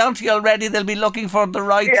making. They'll be on to you already. They'll be looking for the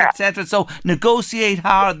rights, etc. So negotiate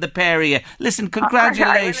hard, the pair of you. Listen,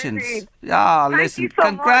 congratulations. Listen,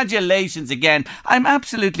 congratulations again. I'm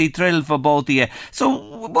absolutely thrilled for both of you.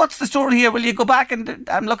 So what's the story here? Will you go back and...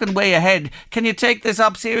 I'm looking way ahead. Can you take this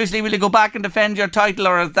up seriously? Will you go back and defend your title,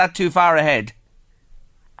 or is that too far ahead?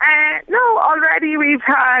 No, already we've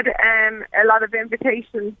had a lot of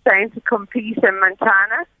invitations down to compete in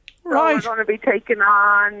Montana. So right. We're going to be taking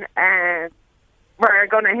on, we're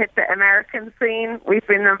going to hit the American scene. We've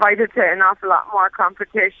been invited to an awful lot more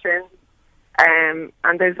competitions, and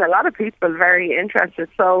there's a lot of people very interested.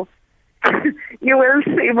 So you will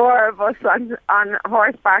see more of us on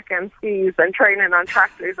horseback and skis and training on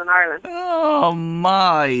tractors in Ireland. Oh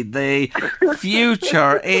my, the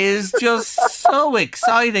future is just so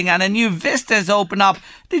exciting, and a new vista's open up.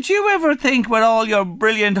 Did you ever think, with all your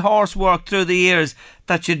brilliant horse work through the years,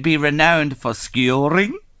 that you'd be renowned for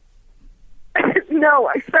skewering? No,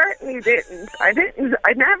 I certainly didn't. It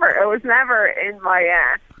was never in my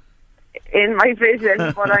in my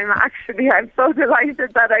vision, but I'm so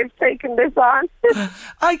delighted that I've taken this on.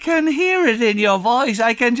 I can hear it in your voice.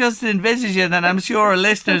 I can just envisage it, and I'm sure our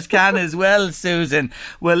listeners can as well, Susan.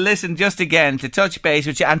 We'll listen just again to touch base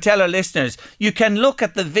with you and tell our listeners you can look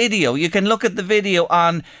at the video. You can look at the video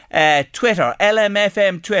on Twitter,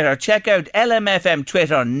 LMFM Twitter. Check out LMFM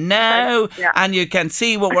Twitter now, and you can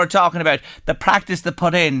see what we're talking about. The practice they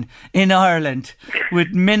put in Ireland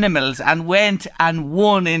with minimals and went and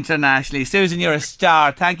won internationally. Susan, you're a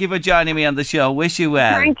star. Thank you for joining me on the show. Wish you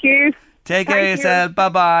well. Thank you. Take care of yourself.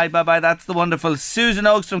 Bye-bye. Bye-bye. That's the wonderful Susan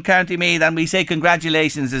Oakes from County Meath. And we say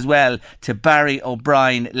congratulations as well to Barry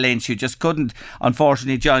O'Brien Lynch, who just couldn't,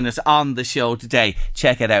 unfortunately, join us on the show today.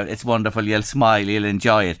 Check it out. It's wonderful. You'll smile. You'll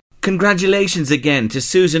enjoy it. Congratulations again to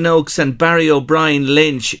Susan Oakes and Barry O'Brien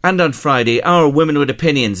Lynch. And on Friday, our Women with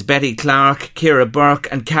Opinions, Betty Clark, Ciara Burke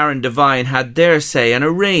and Karen Devine, had their say on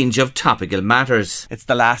a range of topical matters. It's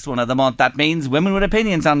the last one of the month. That means Women with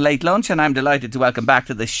Opinions on Late Lunch, and I'm delighted to welcome back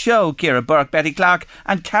to the show Ciara Burke, Betty Clark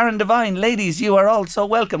and Karen Devine. Ladies, you are all so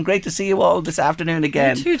welcome. Great to see you all this afternoon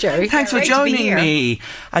again. You too, Jerry. Thanks for joining me.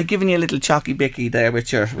 I've given you a little chocky bicky there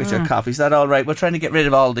with your coffee. Is that all right? We're trying to get rid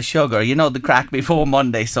of all the sugar. You know the crack before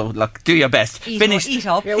Monday, so look, do your best. Eat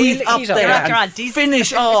up there and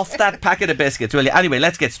finish off that packet of biscuits, will you? Anyway,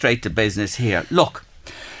 let's get straight to business here. Look,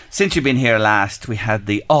 since you've been here last, we had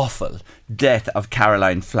the awful death of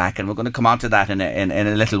Caroline Flack, and we're going to come on to that in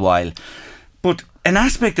a little while. But an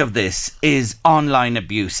aspect of this is online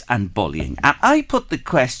abuse and bullying. And I put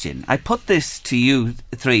this to you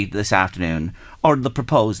three this afternoon, or the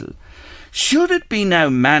proposal. Should it be now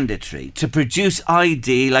mandatory to produce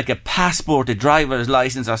ID like a passport, a driver's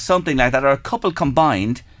licence or something like that, or a couple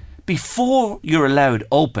combined, before you're allowed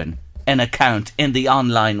open an account in the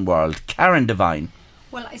online world? Karen Devine.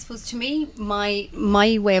 Well, I suppose to me, my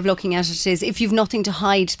way of looking at it is if you've nothing to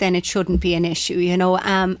hide, then it shouldn't be an issue. You know,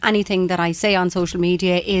 anything that I say on social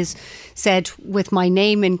media is said with my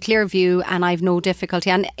name in clear view, and I've no difficulty.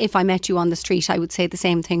 And if I met you on the street, I would say the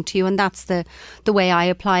same thing to you, and that's the way I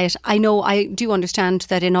apply it. I know, I do understand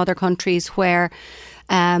that in other countries where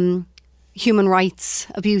human rights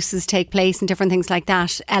abuses take place and different things like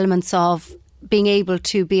that, elements of being able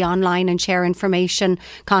to be online and share information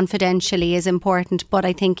confidentially is important. But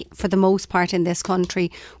I think for the most part in this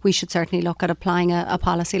country, we should certainly look at applying a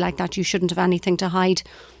policy like that. You shouldn't have anything to hide.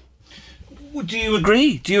 Do you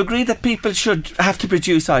agree? Do you agree that people should have to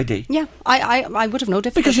produce ID? Yeah, I would have no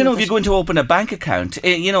difficulty. Because, you know, if you're going to open a bank account,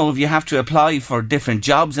 you know, if you have to apply for different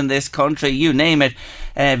jobs in this country, you name it,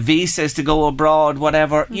 visas to go abroad,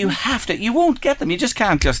 whatever, you have to. You won't get them. You just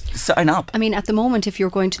can't just sign up. I mean, at the moment, if you're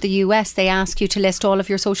going to the US, they ask you to list all of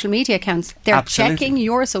your social media accounts. They're Absolutely. checking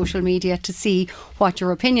your social media to see what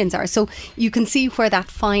your opinions are. So you can see where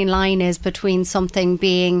that fine line is between something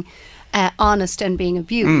being honest and being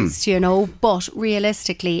abused, you know. But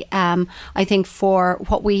realistically, I think for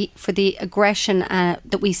the aggression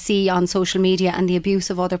that we see on social media and the abuse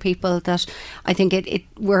of other people, that I think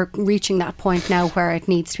we're reaching that point now where it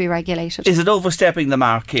needs to be regulated. Is it overstepping the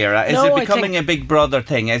mark, Ciara? Is No, it becoming a Big Brother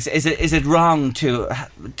thing? Is it wrong to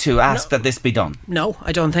ask that this be done? No,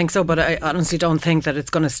 I don't think so, but I honestly don't think that it's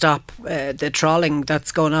going to stop the trawling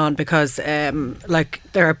that's going on, because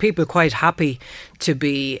there are people quite happy to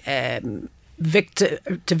be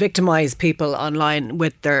to victimise people online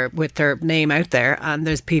with their name out there, and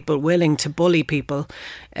there's people willing to bully people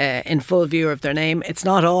in full view of their name. It's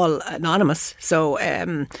not all anonymous, so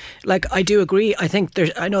I do agree. I think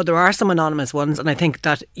I know there are some anonymous ones, and I think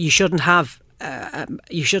that you shouldn't have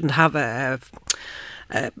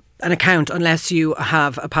an account unless you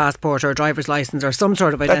have a passport or a driver's license or some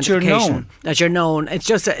sort of identification that you're known. It's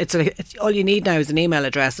just it's all you need now is an email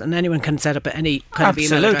address, and anyone can set up any kind of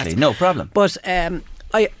email address. Absolutely, no problem.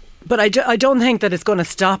 But I don't think that it's going to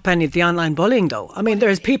stop any of the online bullying, though. I mean,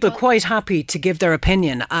 there's people quite happy to give their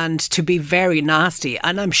opinion and to be very nasty.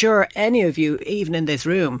 And I'm sure any of you, even in this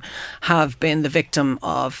room, have been the victim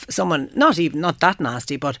of someone not that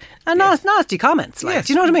nasty, but nasty comments. Like, yes.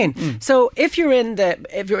 Do you know what I mean? So if you're in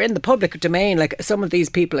the public domain, like some of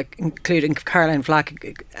these people, including Caroline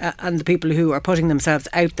Flack and the people who are putting themselves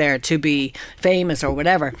out there to be famous or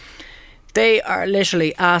whatever, they are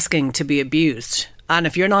literally asking to be abused. And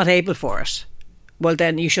if you're not able for it, well,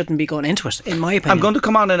 then you shouldn't be going into it, in my opinion. I'm going to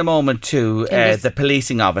come on in a moment to the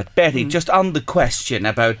policing of it. Betty, just on the question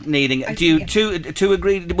about needing... Do you two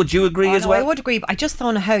agree? Would you agree as well? I would agree, but I just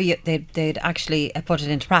don't know how they'd actually put it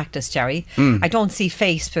into practice, Jerry. I don't see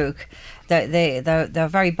Facebook they're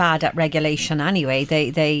very bad at regulation anyway.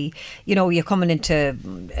 They you're coming into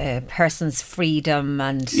a person's freedom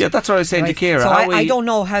and that's what I was saying to Ciara. So I don't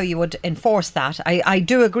know how you would enforce that. I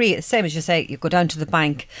do agree. Same as you say, you go down to the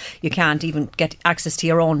bank, you can't even get access to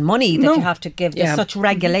your own money that you have to give. There's such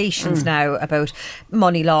regulations now about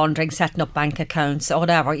money laundering, setting up bank accounts or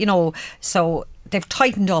whatever. So they've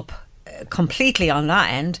tightened up completely on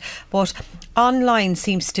that end, but online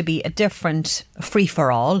seems to be a different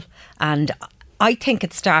free-for-all, and I think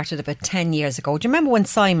it started about 10 years ago. Do you remember when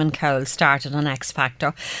Simon Cowell started on X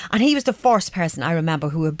Factor? And he was the first person I remember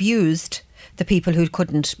who abused the people who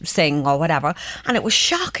couldn't sing or whatever, and it was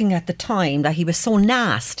shocking at the time that he was so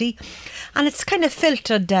nasty, and it's kind of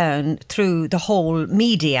filtered down through the whole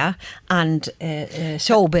media and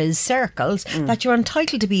showbiz circles that you're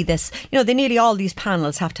entitled to be this. They nearly all these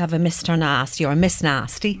panels have to have a Mr. Nasty or a Miss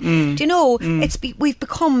Nasty. Do you know, we've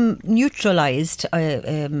become neutralised,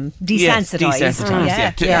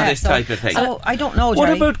 desensitised to this type of thing. So I don't know, What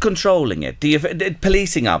Jerry. about controlling it? The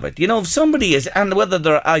policing of it? If somebody is, and whether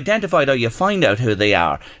they're identified or you find out who they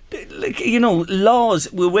are, laws,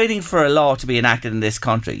 we're waiting for a law to be enacted in this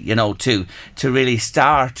country, to really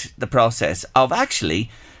start the process of actually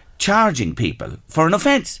charging people for an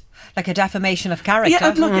offence. Like a defamation of character.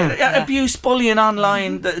 Abuse, bullying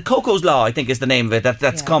online. The Coco's Law, I think, is the name of it.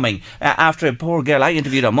 That's coming after a poor girl. I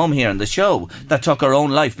interviewed her mum here on the show that took her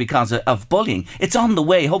own life because of bullying. It's on the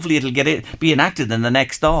way. Hopefully, it'll be enacted in the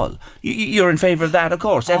next Dáil. You're in favour of that, of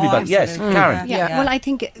course. Everybody, yes, Karen. Well, I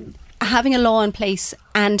think having a law in place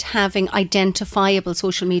and having identifiable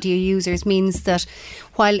social media users means that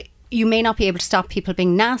while you may not be able to stop people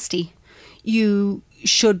being nasty, you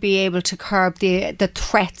should be able to curb the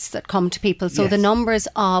threats that come to people. So the numbers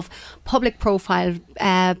of public profile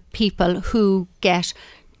people who get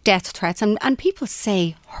death threats, and people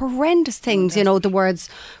say horrendous things, the words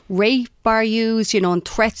rape are used, and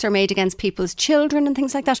threats are made against people's children and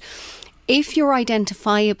things like that. If you're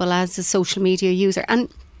identifiable as a social media user, and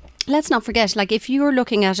let's not forget, if you're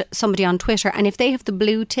looking at somebody on Twitter and if they have the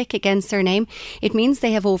blue tick against their name, it means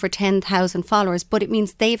they have over 10,000 followers, but it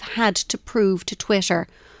means they've had to prove to Twitter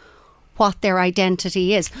what their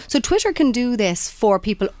identity is. So Twitter can do this for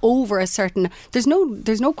people over a certain. There's no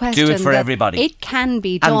question. Do it for that everybody. It can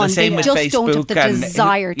be done. And the same they with just Facebook don't have the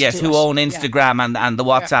desire to do it. Yes, who own Instagram and the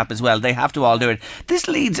WhatsApp as well. They have to all do it. This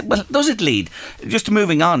leads. Well, does it lead? Just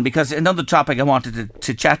moving on, because another topic I wanted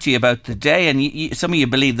to chat to you about today, and some of you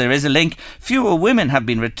believe there is a link. Fewer women have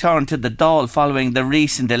been returned to the Dáil following the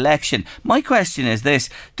recent election. My question is this: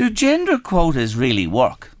 do gender quotas really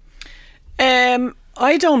work?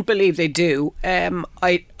 I don't believe they do.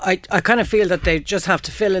 I kind of feel that they just have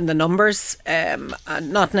to fill in the numbers and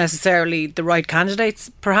not necessarily the right candidates,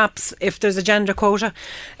 perhaps, if there's a gender quota.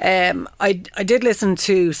 I did listen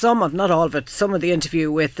to some of, not all of it, some of the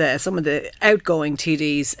interview with some of the outgoing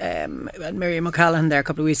TDs and Miriam O'Callaghan there a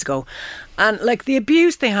couple of weeks ago. And the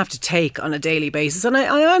abuse they have to take on a daily basis. And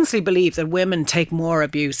I honestly believe that women take more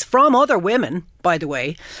abuse from other women, by the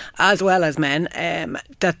way, as well as men,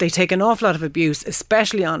 that they take an awful lot of abuse,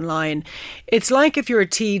 especially online. It's like if you're a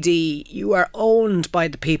TD, you are owned by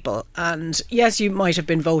the people. And yes, you might have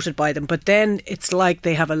been voted by them, but then it's like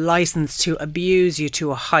they have a licence to abuse you to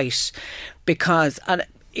a height. Because,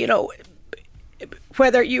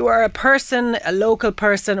 whether you are a person, a local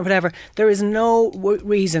person or whatever, there is no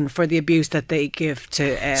reason for the abuse that they give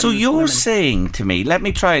to So you're women. saying to me, let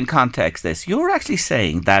me try and context this, you're actually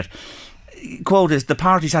saying that quotas, the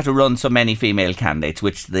parties had to run so many female candidates,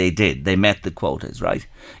 which they did, they met the quotas, right?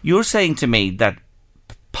 You're saying to me that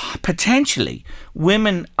potentially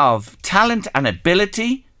women of talent and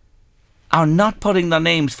ability are not putting their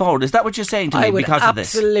names forward. Is that what you're saying to me because of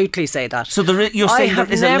this? I would absolutely say that. So you're saying there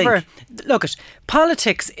is a link? Look,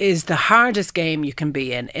 politics is the hardest game you can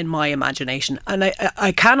be in my imagination. And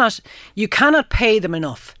you cannot pay them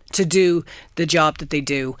enough to do the job that they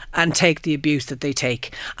do and take the abuse that they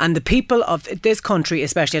take. And the people of this country,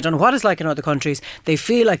 especially, I don't know what it's like in other countries, they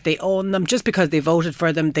feel like they own them just because they voted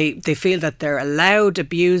for them. They feel that they're allowed to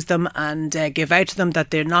abuse them and give out to them,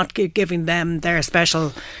 that they're not giving them their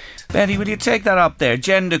special... Betty, will you take that up there?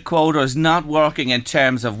 Gender quotas not working in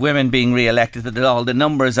terms of women being re-elected at all. The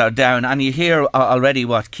numbers are down, and you hear already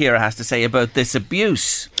what Ciara has to say about this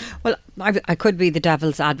abuse. Well, I could be the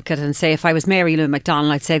devil's advocate and say if I was Mary Lou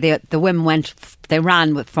McDonald, I'd say the women went they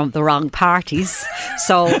ran from the wrong parties.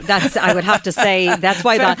 So I would have to say that's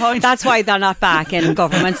why they're not back in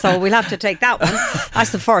government. So we'll have to take that one.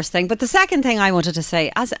 That's the first thing. But the second thing I wanted to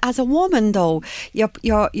say, as a woman though, you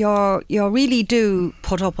really do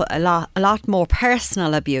put up a lot more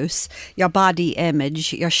personal abuse. Your body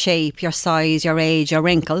image, your shape, your size, your age, your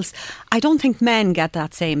wrinkles. I don't think men get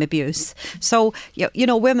that same abuse. So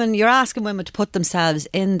women, you're asking women to put themselves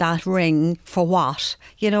in that ring for what?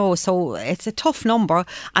 So it's a tough number,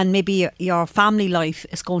 and maybe your family life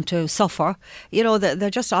is going to suffer. They're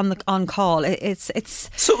just on call.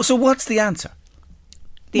 So what's the answer?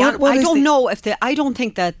 I don't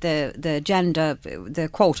think that the gender, the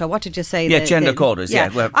quota. What did you say? Yeah, gender quotas. Yeah,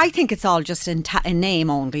 well, I think it's all just in name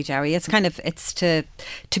only, Jerry. It's it's to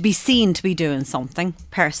be seen to be doing something.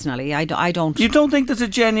 Personally, I don't. You don't think there's a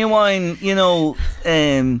genuine,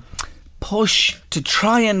 push to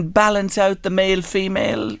try and balance out the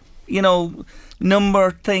male-female,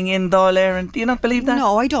 number thing in Dáil Éireann? Do you not believe that?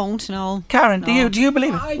 No, I don't. No, Karen, do you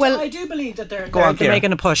believe it? I do believe that they're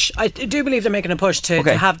making a push. I do believe they're making a push to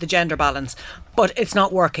have the gender balance, but it's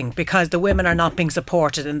not working because the women are not being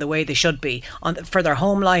supported in the way they should be for their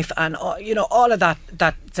home life and all of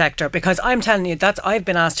that sector. Because I'm telling you, I've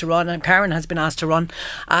been asked to run, and Karen has been asked to run,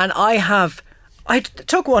 and I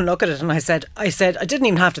took one look at it and I said I didn't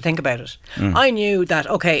even have to think about it. I knew that,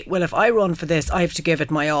 okay, well, if I run for this, I have to give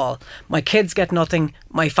it my all. My kids get nothing,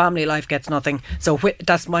 my family life gets nothing, so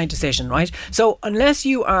that's my decision, right? So unless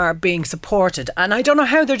you are being supported, and I don't know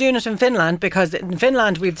how they're doing it in Finland, because in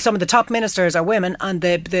Finland we've some of the top ministers are women, and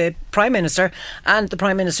the Prime Minister and the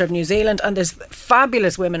Prime Minister of New Zealand, and there's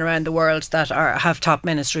fabulous women around the world that have top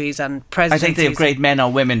ministries and presidencies. I think they have great men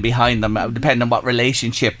or women behind them, depending on what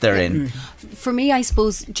relationship they're in. For me, I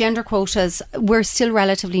suppose gender quotas, we're still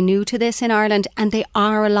relatively new to this in Ireland, and they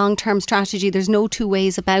are a long-term strategy. There's no two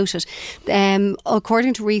ways about it.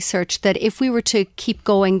 According to research, that if we were to keep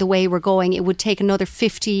going the way we're going, it would take another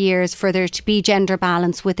 50 years for there to be gender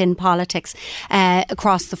balance within politics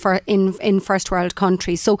across in first world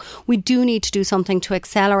countries. So we do need to do something to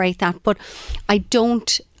accelerate that. But I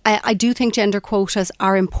do think gender quotas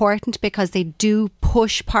are important because they do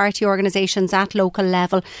push party organisations at local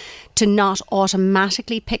level to not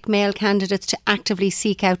automatically pick male candidates, to actively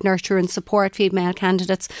seek out, nurture and support female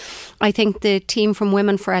candidates. I think the team from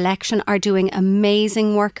Women for Election are doing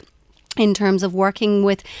amazing work in terms of working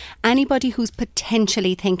with anybody who's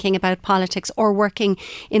potentially thinking about politics or working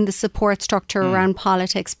in the support structure around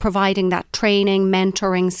politics, providing that training,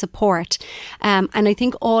 mentoring, support. And I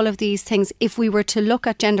think all of these things, if we were to look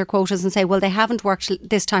at gender quotas and say, well, they haven't worked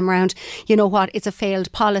this time around, you know what, it's a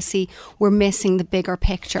failed policy, we're missing the bigger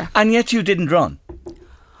picture. And yet you didn't run.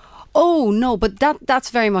 Oh, no, but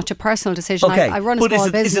that's very much a personal decision. Okay. I run a small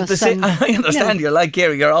business. Is it the same? I understand you're like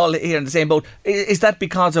Ciara, you're all here in the same boat. Is that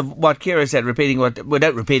because of what Ciara said,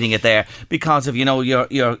 without repeating it there, because of,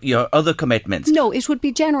 your other commitments? No, it would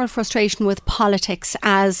be general frustration with politics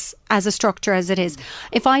as a structure as it is.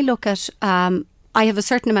 If I look at I have a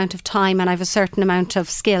certain amount of time and I have a certain amount of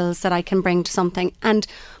skills that I can bring to something, and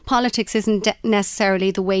politics isn't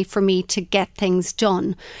necessarily the way for me to get things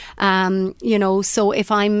done. So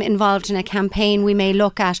if I'm involved in a campaign, we may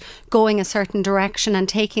look at going a certain direction and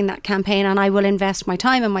taking that campaign, and I will invest my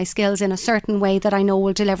time and my skills in a certain way that I know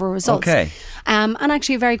will deliver results. Okay. And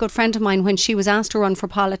actually a very good friend of mine, when she was asked to run for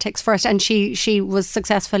politics first, and she was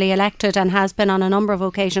successfully elected and has been on a number of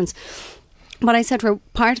occasions, but I said to her,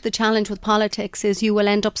 part of the challenge with politics is you will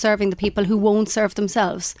end up serving the people who won't serve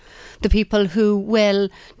themselves. The people who will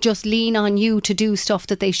just lean on you to do stuff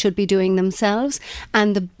that they should be doing themselves.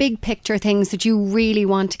 And the big picture things that you really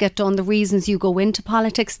want to get done, the reasons you go into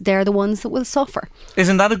politics, they're the ones that will suffer.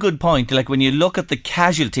 Isn't that a good point? Like when you look at the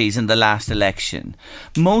casualties in the last election,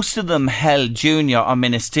 most of them held junior or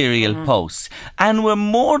ministerial posts and were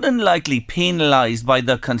more than likely penalised by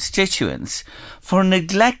their constituents for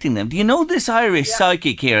neglecting them. Do you know this Irish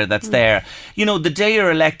psyche here that's there? The day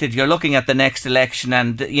you're elected, you're looking at the next election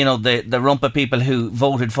and, the rump of people who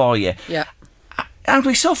voted for you. Yeah. Aren't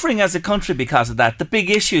we suffering as a country because of that? The big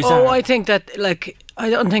issues are... I think that, I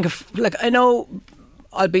don't think I know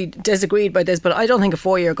I'll be disagreed by this, but I don't think a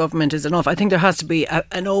 4-year government is enough. I think there has to be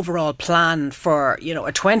an overall plan for, a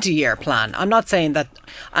 20-year plan. I'm not saying that,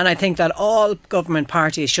 and I think that all government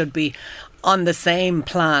parties should be on the same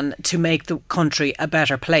plan to make the country a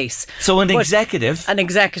better place. So an executive.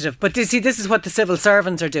 But you see, this is what the civil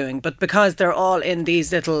servants are doing. But because they're all in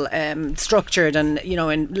these little structured and,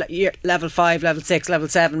 in level 5, level 6, level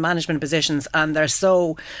 7 management positions, and they're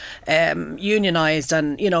so unionised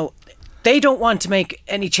and, they don't want to make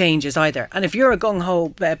any changes either. And if you're a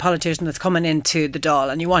gung-ho politician that's coming into the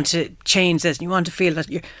Dáil and you want to change this and you want to feel that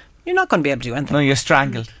you're not going to be able to do anything. No, you're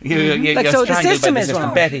strangled. You're so strangled the system by is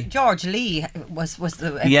wrong. Betty. George Lee was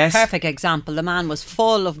the perfect example. The man was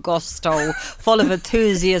full of gusto, full of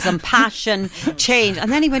enthusiasm, passion, change,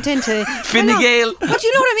 and then he went into Fine Gael. But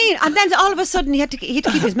you know what I mean? And then all of a sudden he had to keep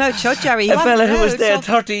his mouth shut, Jerry. A fella who was there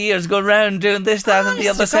 30 years going round doing this, that, and the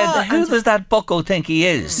other said, "Who does that bucko think he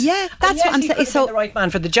is?" Yeah, that's what I'm saying. So the right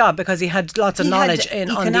man for the job because he had lots of knowledge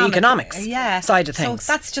on the economics side of things.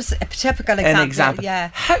 So that's just a typical example. An example.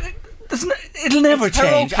 Yeah. It'll never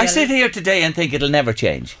change. I sit here today and think it'll never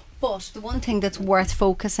change. But the one thing that's worth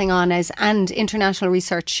focusing on is, and international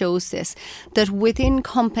research shows this, that within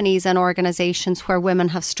companies and organisations where women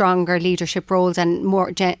have stronger leadership roles and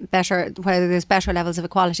better, where there's better levels of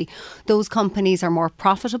equality, those companies are more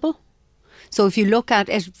profitable. So if you look at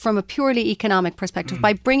it from a purely economic perspective,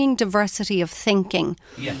 by bringing diversity of thinking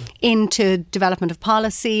into development of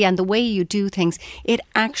policy and the way you do things, it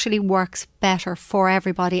actually works better for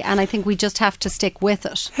everybody. And I think we just have to stick with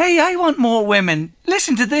it. Hey, I want more women.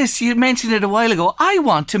 Listen to this. You mentioned it a while ago. I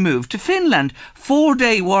want to move to Finland.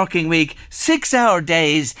 4-day working week, 6-hour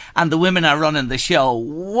days, and the women are running the show.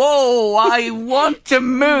 Whoa, I want to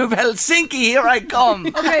move. Helsinki, here I come.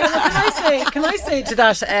 Okay, well, can I say to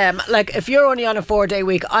that, like if you're only on a 4-day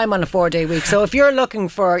week, I'm on a 4-day week. So if you're looking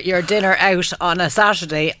for your dinner out on a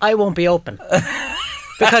Saturday, I won't be open.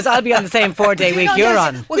 Because I'll be on the same 4-day week you're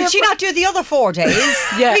on. Well, did she not do the other 4 days?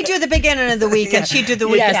 Yeah. We do the beginning of the week and she do the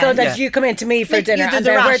weekend. Yeah, so that you come in to me for dinner and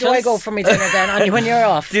then where do I go for my dinner then when you're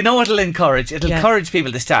off? Do you know what it'll encourage? It'll encourage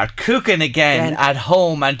people to start cooking again at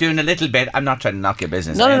home and doing a little bit. I'm not trying to knock your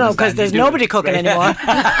business. No, because there's nobody cooking anymore.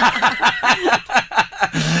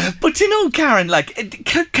 But you know, Karen, like,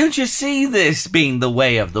 can't you see this being the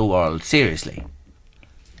way of the world? Seriously?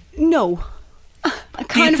 No.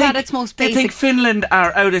 Kind of at its most basic. Do you think Finland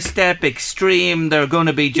are out of step, extreme? They're going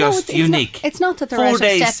to be just unique? It's not that they're 4 out of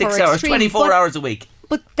days, step 6 or hours, extreme, 24 hours a week.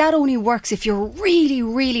 But that only works if you're really,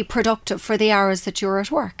 really productive for the hours that you're at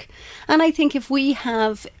work. And I think if we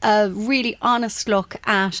have a really honest look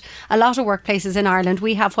at a lot of workplaces in Ireland,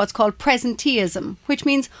 we have what's called presenteeism, which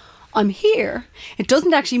means I'm here. It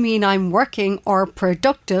doesn't actually mean I'm working or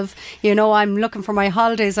productive. You know, I'm looking for my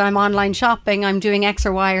holidays, I'm online shopping, I'm doing X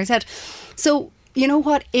or Y or Z. So, you know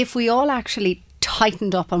what? If we all actually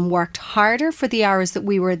tightened up and worked harder for the hours that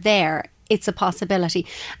we were there, it's a possibility.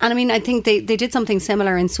 And I mean, I think they did something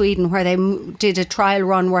similar in Sweden where they did a trial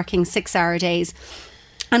run working 6-hour days.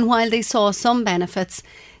 And while they saw some benefits,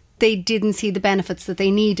 they didn't see the benefits that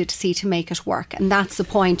they needed to see to make it work. And that's the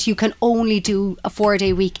point. You can only do a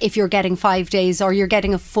 4-day week if you're getting 5 days or you're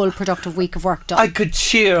getting a full productive week of work done. I could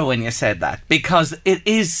cheer when you said that because it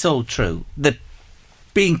is so true that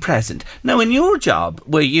being present. Now, in your job,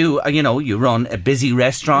 where you run a busy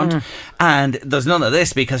restaurant and there's none of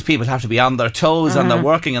this because people have to be on their toes and they're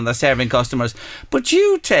working and they're serving customers. But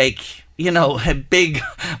you take, a big,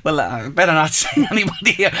 I better not say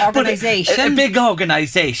anybody here. Organisation. A big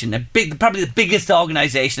organisation, probably the biggest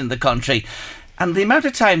organisation in the country. And the amount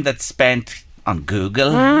of time that's spent on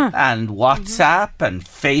Google and WhatsApp and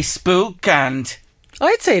Facebook and...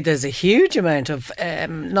 I'd say there's a huge amount of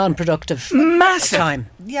non-productive massive time.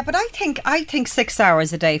 Yeah, but I think 6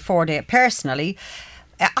 hours a day, 4 days, personally,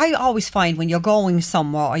 I always find when you're going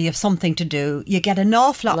somewhere or you have something to do, you get an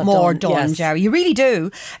awful lot more done, Jerry. You really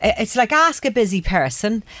do. It's like ask a busy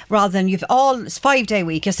person rather than it's 5-day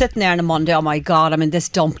week. You're sitting there on a Monday, oh my God, I'm in this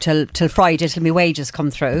dump till Friday till my wages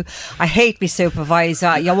come through. I hate my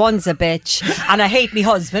supervisor, your one's a bitch, and I hate my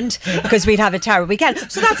husband because we'd have a terrible weekend.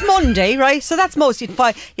 So that's Monday, right? So that's mostly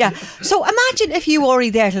 5. Yeah. So imagine if you were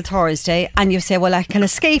already there till Thursday and you say, well, I can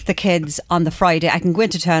escape the kids on the Friday, I can go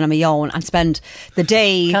into town on my own and spend the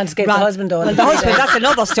day. Can't escape the husband though. Well, the husband, that's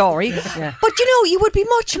another story. Yeah. But you would be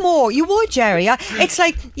much more. You would, Jerry. It's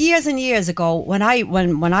like years and years ago when I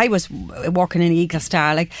was working in Eagle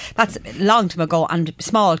Star, like that's a long time ago, and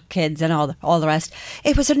small kids and all the rest.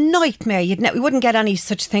 It was a nightmare. We wouldn't get any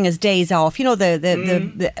such thing as days off. The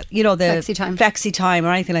flexi time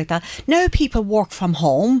or anything like that. Now people work from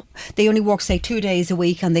home. They only work say 2 days a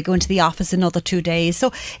week, and they go into the office another 2 days.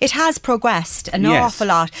 So it has progressed an awful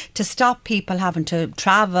lot to stop people having to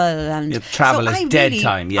travel and travel is dead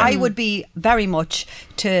time. Yeah, I would be very much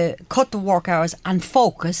to cut the work hours and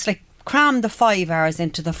focus. Like cram the 5 hours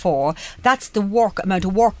into the 4. That's the amount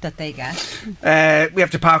of work that they get. We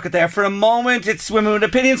have to park it there for a moment. It's Women with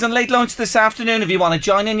Opinions on Late Lunch this afternoon. If you want to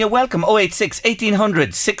join in, you're welcome. 086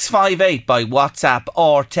 1800 658 by WhatsApp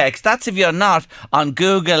or text. That's if you're not on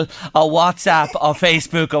Google or WhatsApp or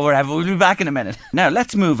Facebook or wherever. We'll be back in a minute. Now,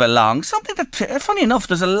 let's move along. Something that, funny enough,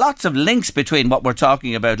 there's lots of links between what we're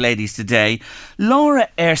talking about, ladies, today. Laura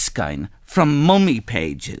Erskine from Mummy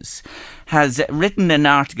Pages has written an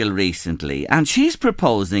article recently, and she's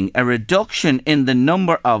proposing a reduction in the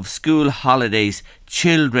number of school holidays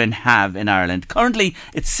children have in Ireland. Currently,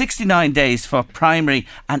 it's 69 days for primary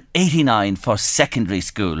and 89 for secondary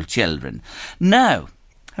school children. Now,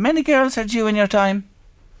 how many girls had you in your time?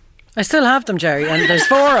 I still have them, Jerry, and there's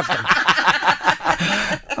 4 of them.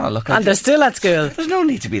 Oh, look, and they're still at school. There's no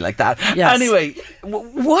need to be like that. Yes. Anyway,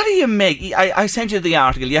 what do you make? I sent you the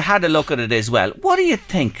article. You had a look at it as well. What do you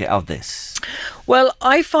think of this? Well,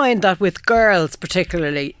 I find that with girls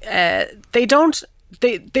particularly, they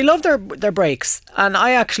love their breaks, and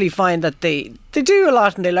I actually find that they do a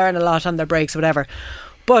lot and they learn a lot on their breaks or whatever,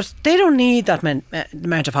 but they don't need that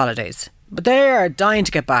amount of holidays. But they are dying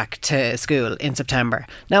to get back to school in September.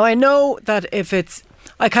 Now, I know that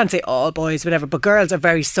I can't say all boys, whatever, but girls are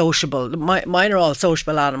very sociable. Mine are all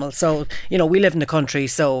sociable animals. So, we live in the country,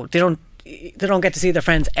 so they don't get to see their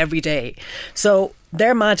friends every day. So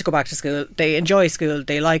they're mad to go back to school. They enjoy school.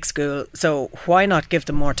 They like school. So why not give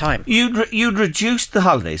them more time? You'd reduce the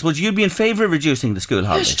holidays. Would you be in favour of reducing the school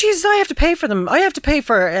holidays? Yes, Jesus, I have to pay for them. I have to pay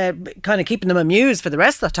for kind of keeping them amused for the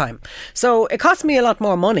rest of the time. So it costs me a lot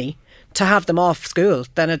more money to have them off school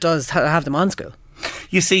than it does to have them on school.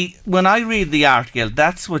 You see, when I read the article,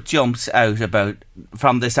 that's what jumps out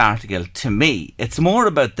from this article to me. It's more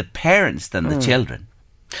about the parents than the children.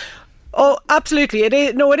 Oh, absolutely. It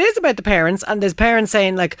is. No, it is about the parents, and there's parents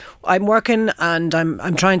saying, like, I'm working and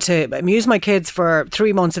I'm trying to amuse my kids for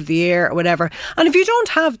 3 months of the year or whatever. And if you don't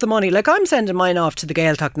have the money, like I'm sending mine off to the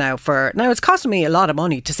Gaeltacht now it's costing me a lot of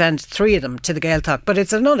money to send 3 of them to the Gaeltacht, but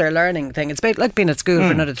it's another learning thing. It's like being at school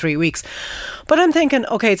for another 3 weeks. But I'm thinking,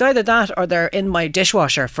 okay, it's either that or they're in my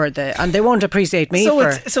dishwasher and they won't appreciate me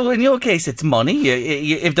So in your case, it's money.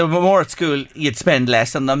 If they were more at school, you'd spend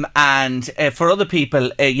less on them. And for other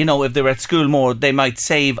people, if they were at school more, they might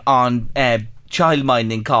save on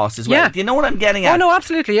childminding costs as well. Yeah. Do you know what I'm getting at? Oh, no,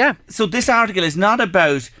 absolutely, yeah. So this article is not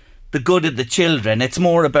about the good of the children, it's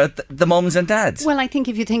more about the mums and dads. Well, I think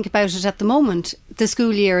if you think about it at the moment, the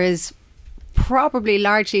school year is probably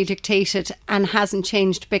largely dictated and hasn't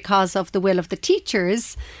changed because of the will of the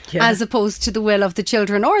teachers as opposed to the will of the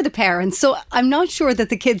children or the parents. So I'm not sure that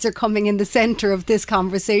the kids are coming in the centre of this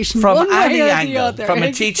conversation from any angle, from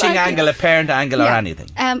a teaching angle, a parent angle or anything.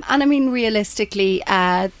 And I mean, realistically,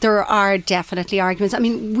 there are definitely arguments. I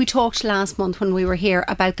mean, we talked last month when we were here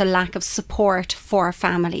about the lack of support for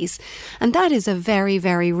families, and that is a very,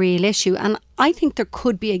 very real issue, and I think there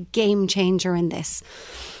could be a game changer in this.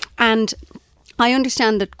 And I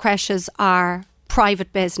understand that creches are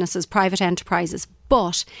private businesses, private enterprises,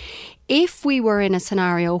 but if we were in a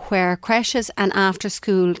scenario where creches and after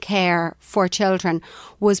school care for children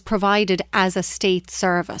was provided as a state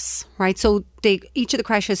service, right? So each of the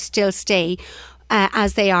creches still stay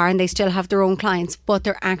as they are and they still have their own clients, but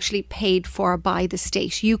they're actually paid for by the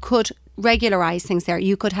state. You could regularise things there.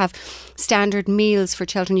 You could have standard meals for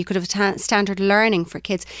children. You could have standard learning for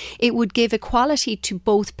kids. It would give equality to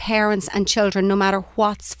both parents and children, no matter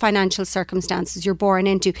what financial circumstances you're born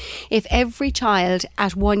into. If every child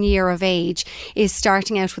at 1 year of age is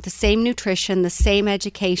starting out with the same nutrition, the same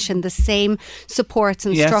education, the same supports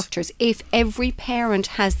and structures, if every parent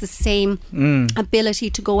has the same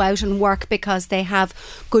ability to go out and work because they have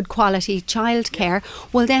good quality childcare,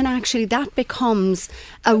 well then actually that becomes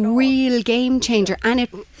a real game changer, and it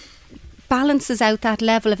balances out that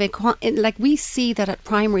level of like we see that at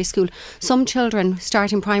primary school, some children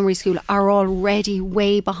starting primary school are already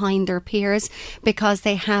way behind their peers because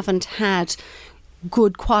they haven't had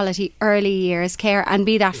good quality early years care, and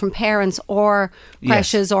be that from parents or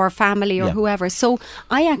creches or family or whoever. So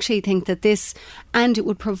I actually think that this, and it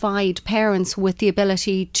would provide parents with the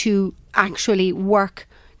ability to actually work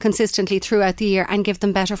consistently throughout the year and give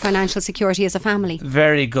them better financial security as a family.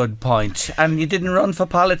 Very good point. And you didn't run for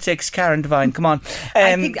politics, Karen Devine, come on.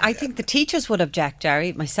 I think the teachers would object,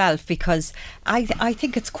 Jerry, myself, because I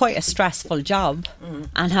think it's quite a stressful job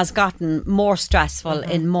and has gotten more stressful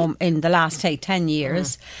in the last 10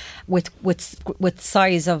 years. with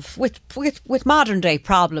size of with modern day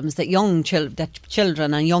problems that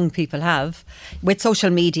children and young people have with social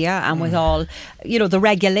media and with all the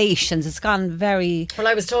regulations. It's gone very well.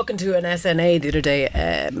 I was talking to an SNA the other day,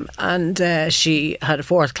 and she had a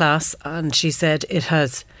 4th class, and she said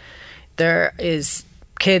there is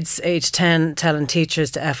kids age 10 telling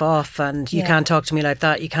teachers to F off, and you can't talk to me like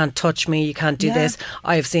that, you can't touch me, you can't do this.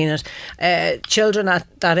 I've seen it. Children at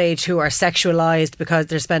that age who are sexualised because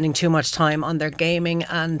they're spending too much time on their gaming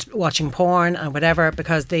and watching porn and whatever,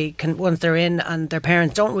 because they can, once they're in and their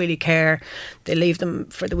parents don't really care, they leave them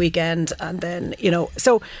for the weekend, and then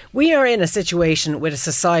so we are in a situation with a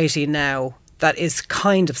society now that is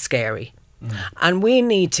kind of scary, and we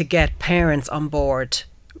need to get parents on board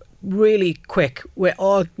really quick with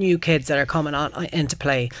all new kids that are coming on into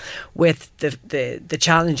play with the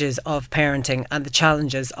challenges of parenting and the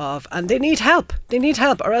challenges of, and they need help,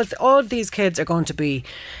 or else all of these kids are going to be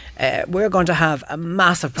we're going to have a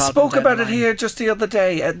massive problem. Spoke about it here just the other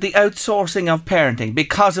day, the outsourcing of parenting,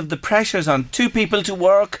 because of the pressures on 2 people to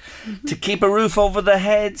work, to keep a roof over their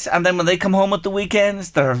heads, and then when they come home at the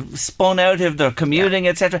weekends they're spun out if they're commuting,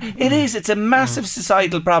 etc. It's a massive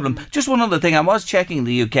societal problem. Just one other thing, I was checking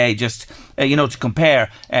the UK just to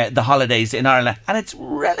compare the holidays in Ireland, and it's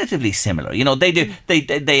relatively similar.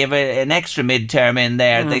 They have an extra midterm in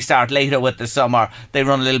there, they start later with the summer, they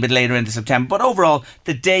run a little bit later into September, but overall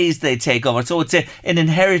the days they take over, so it's an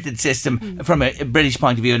inherited system from a British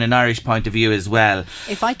point of view and an Irish point of view as well.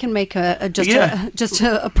 If I can make a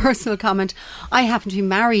personal comment, I happen to be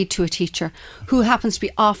married to a teacher who happens to be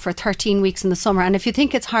off for 13 weeks in the summer, and if you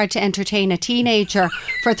think it's hard to entertain a teenager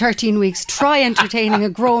for 13 weeks, try entertaining a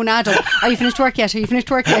grown adult. Are you finished work yet? Are you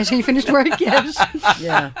finished work yet? Are you finished work yet?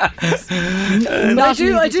 Yeah.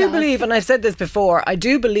 I do believe, and I've said this before, I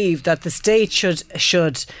do believe that the state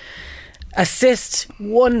should assist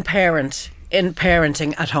one parent in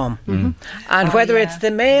parenting at home, and whether it's the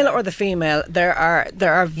male or the female, there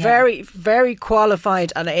are very, very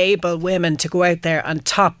qualified and able women to go out there and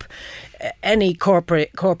top any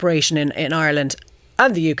corporation in Ireland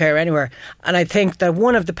and the UK or anywhere. And I think that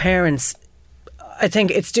one of the parents, I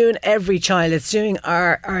think it's doing every child, it's doing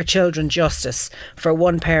our children justice for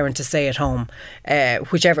one parent to stay at home,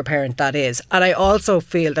 whichever parent that is. And I also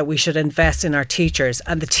feel that we should invest in our teachers,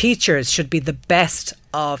 and the teachers should be the best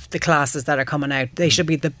of the classes that are coming out. They should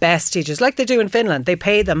be the best teachers, like they do in Finland. They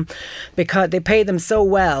pay them because they pay them so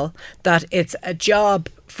well that it's a job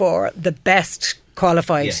for the best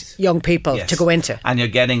qualified young people to go into. And you're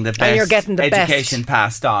getting the best education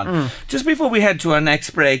passed on. Just before we head to our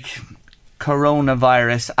next break,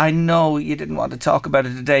 coronavirus. I know you didn't want to talk about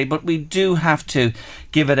it today, but we do have to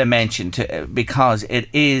give it a mention because it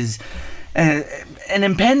is an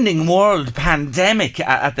impending world pandemic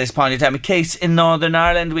at this point in time. A case in Northern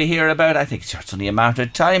Ireland we hear about. I think it's only a matter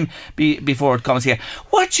of time before it comes here.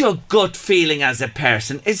 What's your gut feeling as a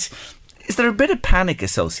person? Is there a bit of panic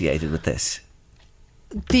associated with this?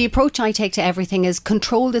 The approach I take to everything is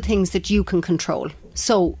control the things that you can control.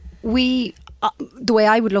 So the way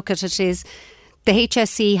I would look at it is the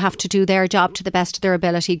HSE have to do their job to the best of their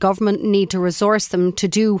ability. Government need to resource them to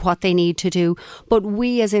do what they need to do. But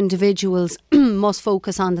we as individuals must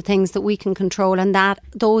focus on the things that we can control, and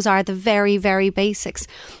those are the very, very basics.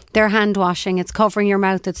 They're hand washing, it's covering your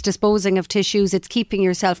mouth, it's disposing of tissues, it's keeping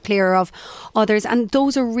yourself clear of others. And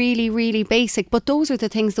those are really, really basic. But those are the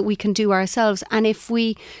things that we can do ourselves. And if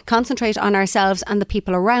we concentrate on ourselves and the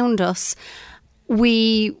people around us,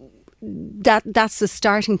 that's the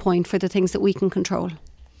starting point for the things that we can control.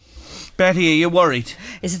 Betty, are you worried?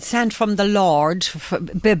 Is it sent from the Lord,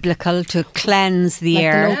 biblical, to cleanse the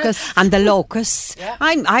air and the locusts? Yeah.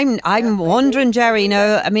 I'm wondering, Jerry.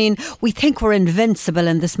 I mean, we think we're invincible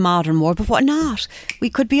in this modern world, but what not?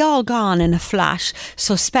 We could be all gone in a flash.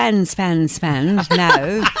 So spend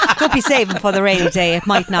now. Don't be saving for the rainy day. It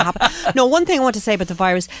might not happen. No, one thing I want to say about the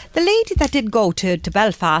virus: the lady that did go to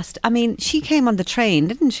Belfast, I mean, she came on the train,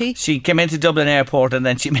 didn't she? She came into Dublin Airport and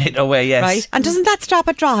then she made her way. Yes, right. And doesn't that stop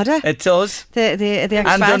at Drogheda? It does. The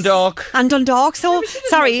Express. And Dundalk. So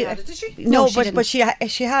sorry, did she? No, but she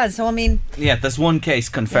has. So I mean, there's one case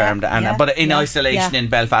confirmed, but in isolation in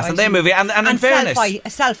Belfast, and they're moving. And in fairness,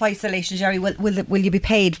 self-isolation, Jerry, will you be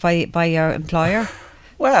paid by your employer?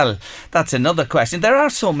 Well, that's another question. There are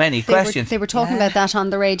so many questions. They were talking about that on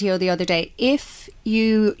the radio the other day. If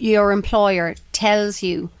your employer tells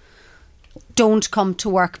you don't come to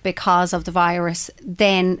work because of the virus,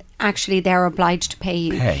 then actually they're obliged to pay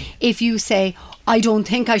you. If you say, I don't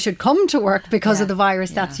think I should come to work because of the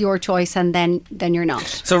virus, that's your choice, and then you're not.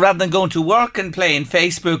 So rather than going to work and playing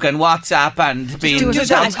Facebook and WhatsApp and being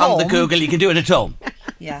on the Google, you can do it at home.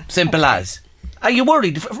 Yeah. Simple as. Are you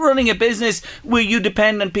worried? Running a business where you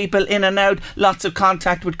depend on people in and out, lots of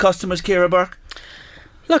contact with customers, Ciara Burke?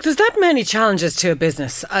 Look, there's that many challenges to a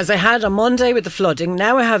business. As I had on Monday with the flooding,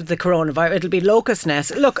 now I have the coronavirus. It'll be locust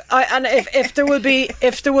nest. Look, if there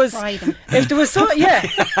was so, yeah. Do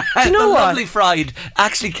you know what? Lovely fried.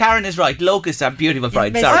 Actually, Karen is right. Locusts are beautiful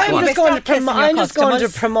fried. Sorry, I'm just going to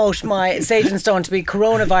promote my Sage and Stone to be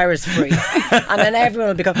coronavirus free, and then everyone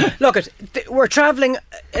will become. Look, we're travelling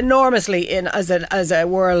enormously as a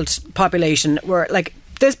world population. We're like.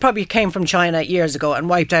 This probably came from China years ago and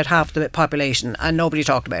wiped out half the population, and nobody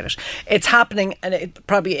talked about it. It's happening, and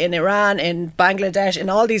probably in Iran, in Bangladesh, in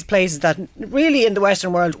all these places that really in the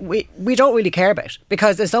Western world we don't really care about,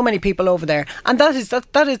 because there's so many people over there, and that is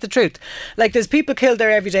the truth. Like, there's people killed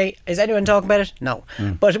there every day. Is anyone talking about it? No.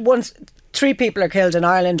 But once 3 people are killed in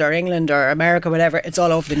Ireland or England or America, whatever, it's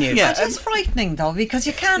all over the news. Yeah. It's frightening though, because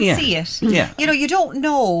you can't see it. Yeah. You know, you don't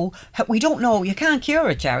know. We don't know. You can't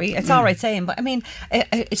cure it, Jerry. It's all right saying, but I mean,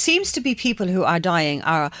 it seems to be people who are dying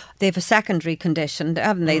they have a secondary condition,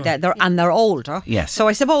 haven't they? They're older. Yes. So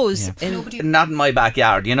I suppose not in my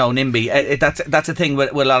backyard, you know, NIMBY. That's a thing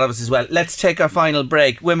with a lot of us as well. Let's take our final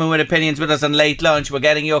break. Women with Opinions with us on Late Lunch. We're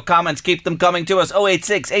getting your comments. Keep them coming to us.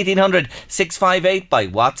 086 1800 658 by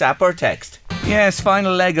WhatsApp or text. Yes,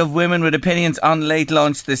 final leg of Women with Opinions on Late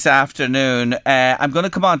Lunch this afternoon. I'm going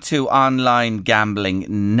to come on to online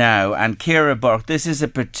gambling now. And Ciara Burke, this is a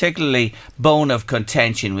particularly bone of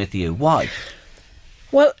contention with you. Why?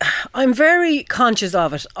 Well, I'm very conscious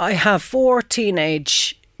of it. I have 4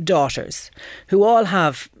 teenage daughters who all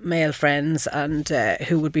have male friends and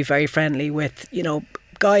who would be very friendly with, you know,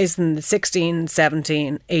 guys in the 16,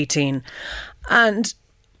 17, 18. And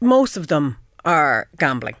most of them are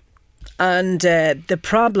gambling. And the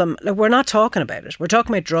problem, like, we're not talking about it. We're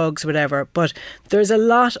talking about drugs, whatever. But there's a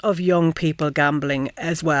lot of young people gambling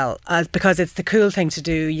as well, because it's the cool thing to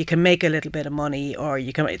do. You can make a little bit of money, or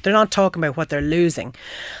they're not talking about what they're losing.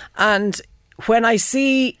 And when I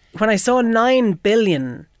saw £9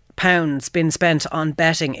 billion being spent on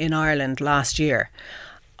betting in Ireland last year,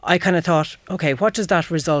 I kind of thought, okay, what does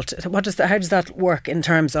that result? How does that work in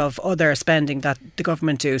terms of other spending that the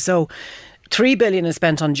government do? So, 3 billion is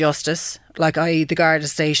spent on justice, like i.e. the Garda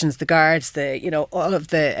stations, the guards, all of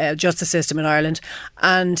the justice system in Ireland,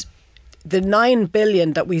 and the 9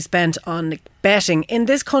 billion that we spent on betting in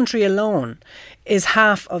this country alone is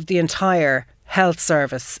half of the entire health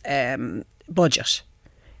service budget.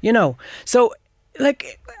 You know, so.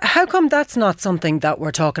 Like, how come that's not something that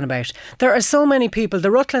we're talking about? There are so many people.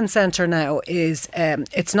 The Rutland Centre now is,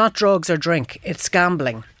 it's not drugs or drink, it's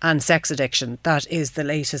gambling and sex addiction. That is the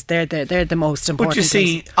latest. They're the most important. But you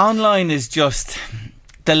see, online is just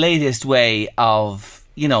the latest way of,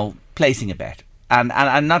 you know, placing a bet. And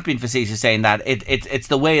I'm not being facetious saying that. It's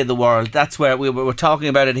the way of the world. That's where we were talking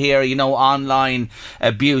about it here, you know, online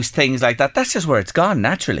abuse, things like that. That's just where it's gone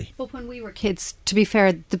naturally. But when we were kids, to be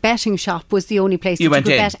fair, the betting shop was the only place you that went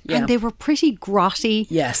you could in. bet. Yeah. And they were pretty grotty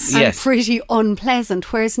and pretty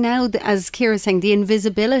unpleasant. Whereas now, as Ciara's saying, the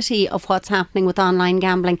invisibility of what's happening with online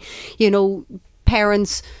gambling, you know,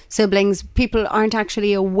 parents, siblings, people aren't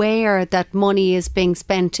actually aware that money is being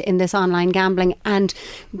spent in this online gambling, and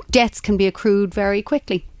debts can be accrued very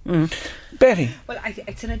quickly. Betty. Well,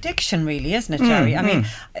 it's an addiction, really, isn't it, Jerry? I mean,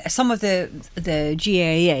 some of the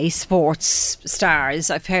GAA sports stars,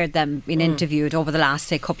 I've heard them being interviewed over the last,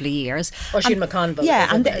 say, couple of years. Oisin McConville.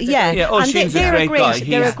 Oisin's a great guy.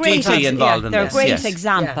 He's deeply involved in this. They're a great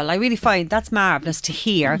example. I really find that's marvellous to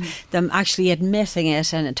hear them actually admitting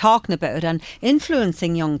it and talking about it and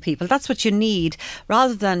influencing young people. That's what you need,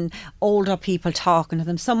 rather than older people talking to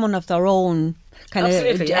them, someone of their own kind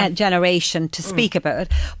of generation to speak about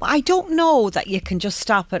it. But I don't know that you can just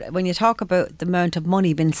stop it. When you talk about the amount of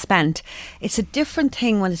money being spent, it's a different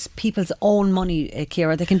thing when it's people's own money,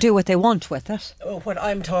 Ciara. They can do what they want with it. What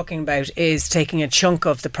I'm talking about is taking a chunk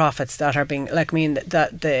of the profits that are being,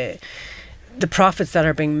 the profits that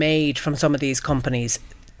are being made from some of these companies.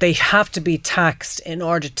 They have to be taxed in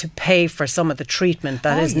order to pay for some of the treatment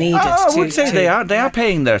that is needed. I would say they are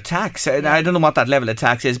paying their tax. I don't know what that level of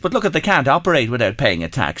tax is, but look, they can't operate without paying a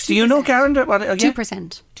tax. Do you know, Karen?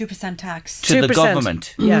 2%. 2% tax. To 2%. The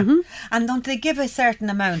government. Yeah. Mm-hmm. And don't they give a certain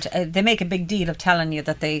amount? They make a big deal of telling you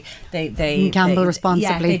that they gamble responsibly.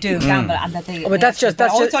 Yeah, they do gamble, and that they. But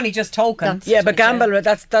it's only just tokens. But gamble.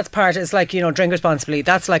 That's part. It's like, you know, drink responsibly.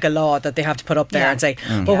 That's like a law that they have to put up there and say.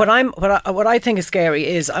 But what I think is scary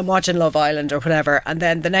is I'm watching Love Island or whatever, and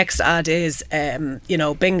then the next ad is,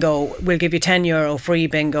 bingo. We'll give you €10 free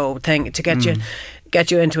bingo thing to get you. get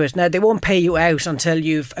you into it. Now, they won't pay you out until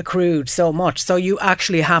you've accrued so much, so you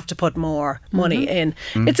actually have to put more money in.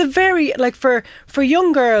 It's a very, like, for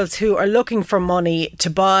young girls who are looking for money to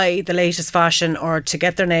buy the latest fashion or to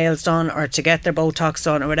get their nails done or to get their Botox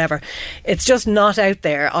done or whatever, it's just not out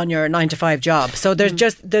there on your 9-to-5 job. So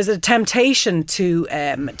there's a temptation to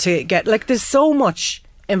get, like, there's so much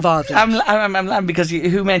involved in I'm because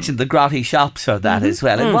who mentioned the grotty shops or that as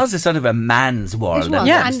well. It was a sort of a man's world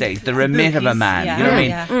at one stage, the remit of a man, you know what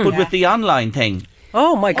I mean? But with the online thing,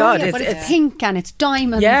 oh my God! But it's pink and it's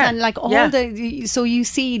diamonds and like all the. So you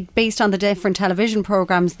see, based on the different television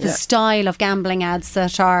programs, the style of gambling ads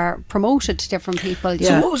that are promoted to different people.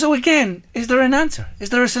 So again, is there an answer? Is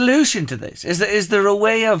there a solution to this? Is there a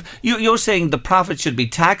way of you're saying the profit should be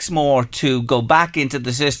taxed more to go back into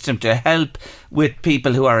the system to help with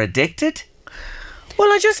people who are addicted?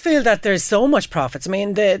 Well, I just feel that there's so much profits. I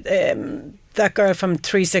mean, that girl from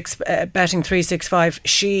Betting 365,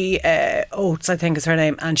 she Oates, I think is her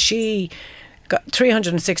name, and she got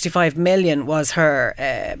 365 million was her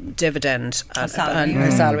dividend and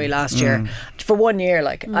her salary last year for 1 year.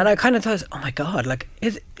 Like, and I kind of thought, oh my God, like,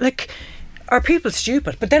 are people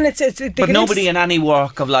stupid? But then but nobody in any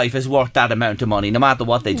walk of life is worth that amount of money, no matter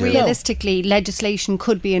what they do. Realistically, legislation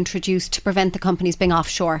could be introduced to prevent the companies being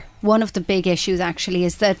offshore. One of the big issues actually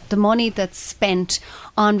is that the money that's spent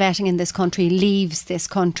on betting in this country leaves this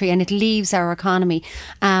country and it leaves our economy.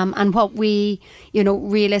 And what we,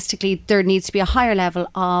 realistically, there needs to be a higher level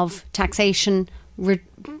of taxation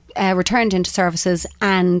returned into services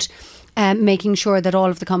and making sure that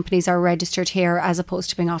all of the companies are registered here as opposed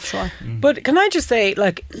to being offshore. But can I just say,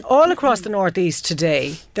 like, all across the Northeast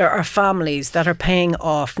today, there are families that are paying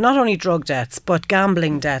off not only drug debts but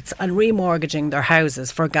gambling debts and remortgaging their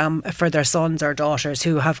houses for their sons or daughters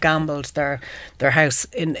who have gambled their house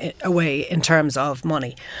away in terms of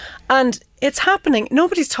money. And it's happening.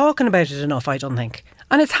 Nobody's talking about it enough, I don't think.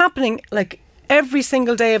 And it's happening, like, every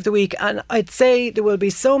single day of the week, and I'd say there will be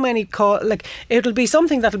so many it'll be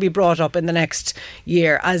something that'll be brought up in the next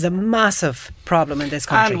year as a massive problem in this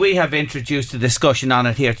country. And we have introduced a discussion on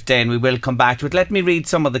it here today, and we will come back to it. Let me read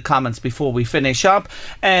some of the comments before we finish up.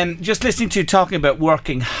 Just listening to you talking about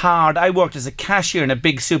working hard, I worked as a cashier in a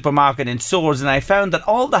big supermarket in Swords, and I found that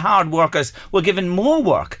all the hard workers were given more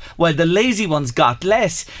work while the lazy ones got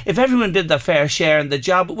less. If everyone did their fair share in the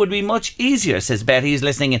job, it would be much easier, says Betty, who's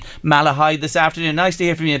listening in Malahide this afternoon. Nice to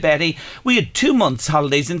hear from you, Betty. We had 2 months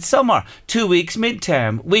holidays in summer, 2 weeks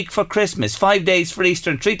midterm, week for Christmas, 5 days for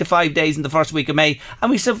Easter and 3 to 5 days in the first week of May,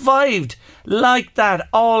 and we survived like that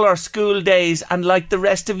all our school days and like the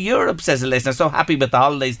rest of Europe, says a listener. So happy with the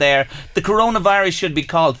holidays there. The coronavirus should be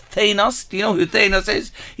called Thanos. Do you know who Thanos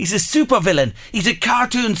is? He's a supervillain. He's a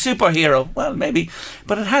cartoon superhero. Well, maybe,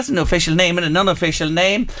 but it has an official name and an unofficial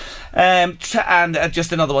name. And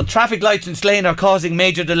just another one. Traffic lights in Slane are causing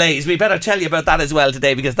major delays. We better tell you about that as well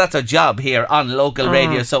today, because that's our job here on local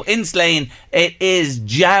radio. So in Slane, it is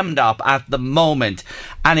jammed up at the moment.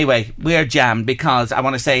 Anyway, we're jammed because I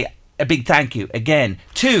want to say a big thank you again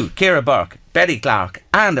to Ciara Burke, Betty Clark,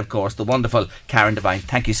 and of course the wonderful Karen Devine.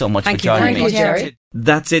 Thank you so much for joining me. Thank you, Jerry.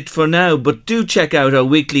 That's it for now, but do check out our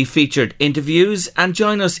weekly featured interviews and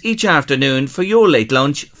join us each afternoon for your late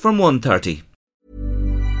lunch from 1:30.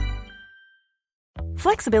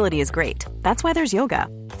 Flexibility is great. That's why there's yoga.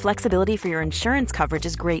 Flexibility for your insurance coverage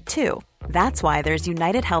is great too. That's why there's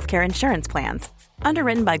United Healthcare Insurance Plans.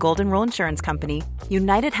 Underwritten by Golden Rule Insurance Company,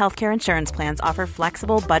 United Healthcare Insurance Plans offer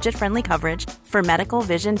flexible, budget-friendly coverage for medical,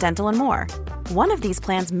 vision, dental, and more. One of these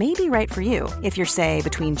plans may be right for you if you're, say,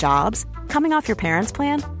 between jobs, coming off your parents'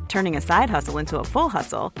 plan, turning a side hustle into a full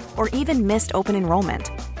hustle, or even missed open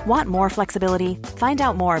enrollment. Want more flexibility? Find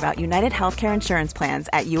out more about United Healthcare Insurance Plans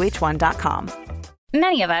at uh1.com.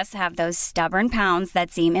 Many of us have those stubborn pounds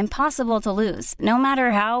that seem impossible to lose, no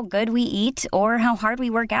matter how good we eat or how hard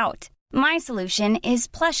we work out. My solution is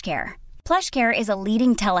PlushCare. PlushCare is a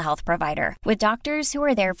leading telehealth provider with doctors who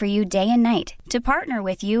are there for you day and night to partner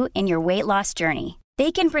with you in your weight loss journey.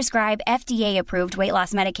 They can prescribe FDA-approved weight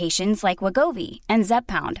loss medications like Wegovy and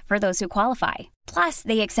Zepbound for those who qualify. Plus,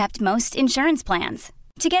 they accept most insurance plans.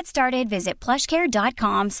 To get started, visit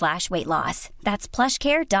plushcare.com/weightloss. That's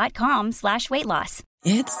plushcare.com/weightloss.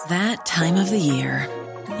 It's that time of the year.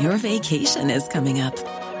 Your vacation is coming up.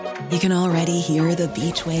 You can already hear the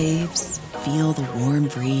beach waves, feel the warm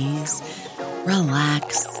breeze,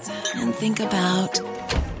 relax, and think about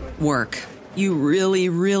work. You really,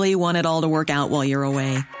 really want it all to work out while you're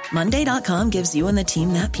away. Monday.com gives you and the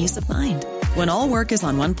team that peace of mind. When all work is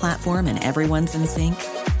on one platform and everyone's in sync,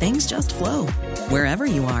 things just flow. Wherever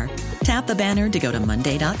you are, tap the banner to go to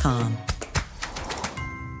Monday.com.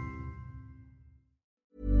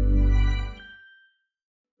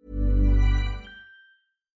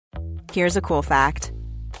 Here's a cool fact.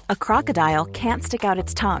 A crocodile can't stick out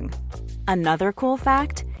its tongue. Another cool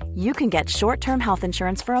fact, you can get short-term health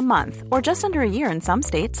insurance for a month or just under a year in some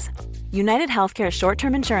states. United Healthcare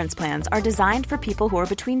short-term insurance plans are designed for people who are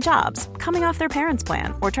between jobs, coming off their parents'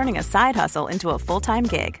 plan, or turning a side hustle into a full-time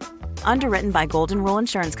gig. Underwritten by Golden Rule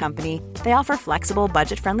Insurance Company, they offer flexible,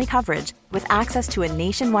 budget-friendly coverage with access to a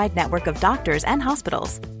nationwide network of doctors and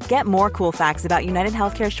hospitals. Get more cool facts about United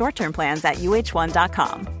Healthcare short-term plans at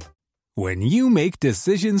uh1.com. When you make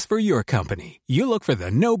decisions for your company, you look for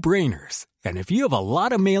the no-brainers. And if you have a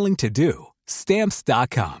lot of mailing to do,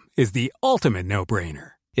 Stamps.com is the ultimate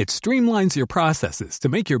no-brainer. It streamlines your processes to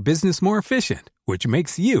make your business more efficient, which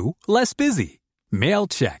makes you less busy. Mail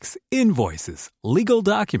checks, invoices, legal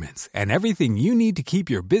documents, and everything you need to keep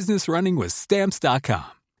your business running with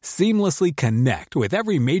Stamps.com. Seamlessly connect with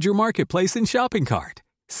every major marketplace and shopping cart.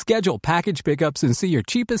 Schedule package pickups and see your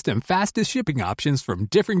cheapest and fastest shipping options from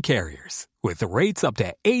different carriers, with rates up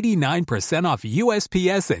to 89% off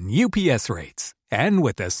USPS and UPS rates. And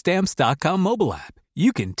with the Stamps.com mobile app,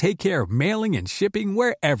 you can take care of mailing and shipping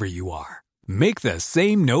wherever you are. Make the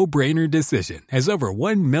same no-brainer decision as over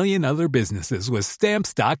 1 million other businesses with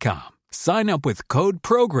Stamps.com. Sign up with code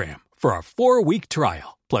PROGRAM for a 4-week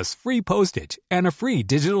trial, plus free postage and a free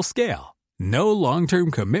digital scale. No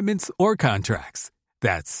long-term commitments or contracts.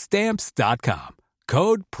 That's Stamps.com.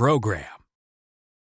 Code PROGRAM.